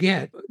that you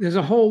get, there's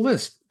a whole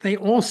list. They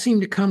all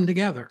seem to come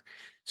together.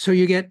 So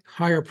you get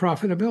higher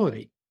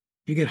profitability,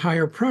 you get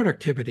higher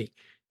productivity,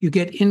 you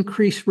get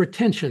increased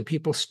retention,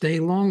 people stay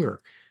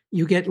longer,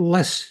 you get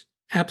less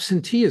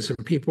absenteeism,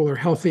 people are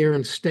healthier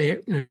and stay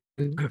and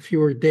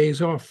fewer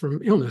days off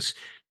from illness.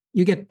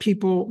 You get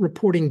people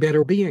reporting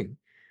better being.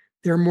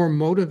 They're more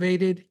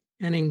motivated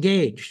and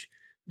engaged.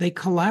 They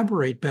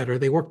collaborate better.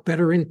 They work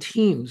better in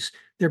teams.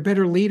 They're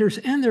better leaders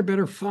and they're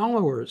better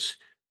followers.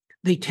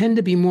 They tend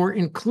to be more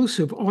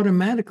inclusive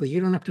automatically. You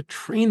don't have to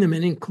train them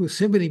in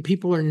inclusivity.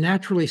 People are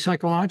naturally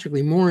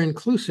psychologically more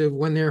inclusive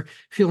when they're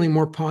feeling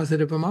more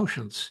positive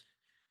emotions.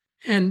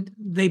 And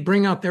they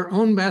bring out their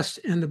own best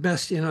and the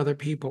best in other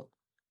people.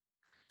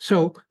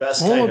 So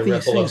Best all kind of of these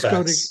ripple things go to,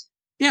 effects.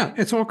 yeah,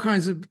 it's all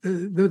kinds of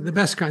the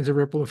best kinds of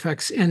ripple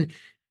effects. And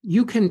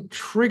you can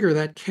trigger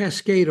that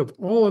cascade of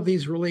all of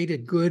these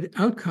related good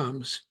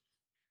outcomes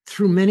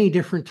through many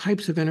different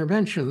types of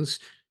interventions.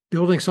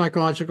 Building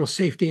psychological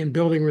safety and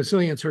building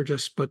resilience are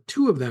just but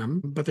two of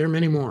them, but there are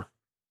many more.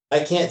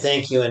 I can't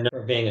thank you enough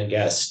for being a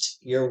guest.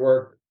 Your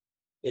work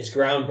is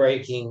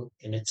groundbreaking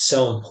and it's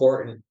so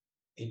important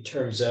in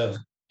terms of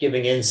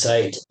giving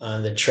insight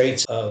on the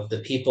traits of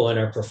the people in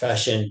our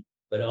profession,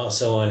 but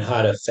also on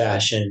how to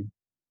fashion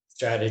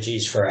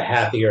strategies for a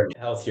happier,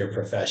 healthier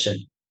profession.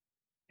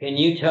 Can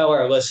you tell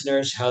our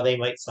listeners how they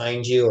might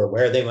find you or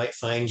where they might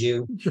find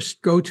you?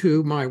 Just go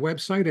to my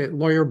website at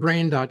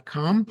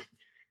lawyerbrain.com,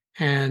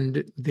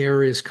 and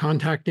there is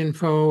contact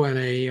info and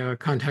a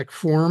contact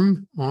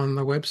form on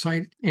the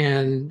website.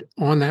 And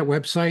on that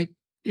website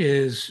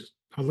is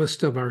a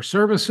list of our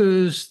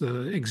services,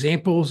 the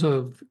examples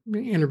of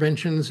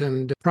interventions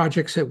and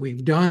projects that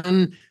we've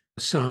done,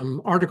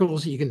 some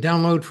articles that you can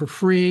download for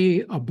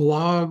free, a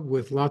blog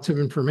with lots of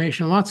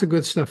information, lots of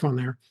good stuff on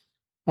there,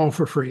 all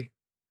for free.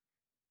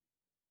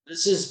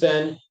 This has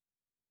been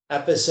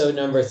episode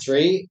number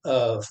 3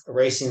 of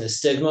Erasing the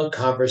Stigma,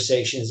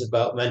 Conversations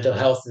about Mental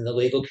Health in the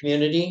Legal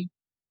Community.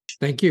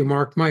 Thank you,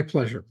 Mark. My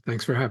pleasure.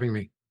 Thanks for having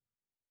me.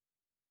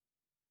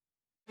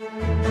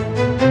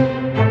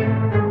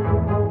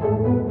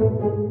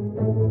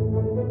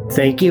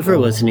 Thank you for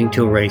listening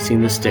to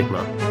Erasing the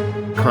Stigma,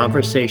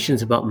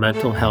 Conversations about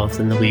Mental Health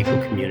in the Legal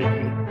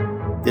Community.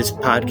 This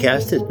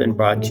podcast has been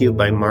brought to you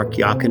by Mark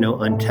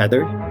Iacchino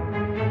Untethered.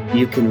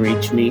 You can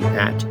reach me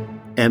at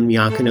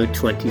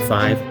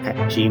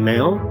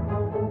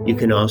myaccino25@gmail. You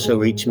can also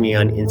reach me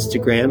on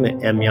Instagram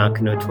at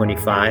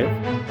myaccino25.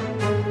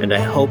 And I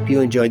hope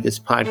you enjoyed this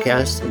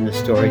podcast and the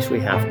stories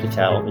we have to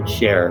tell and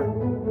share,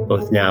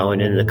 both now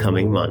and in the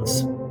coming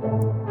months.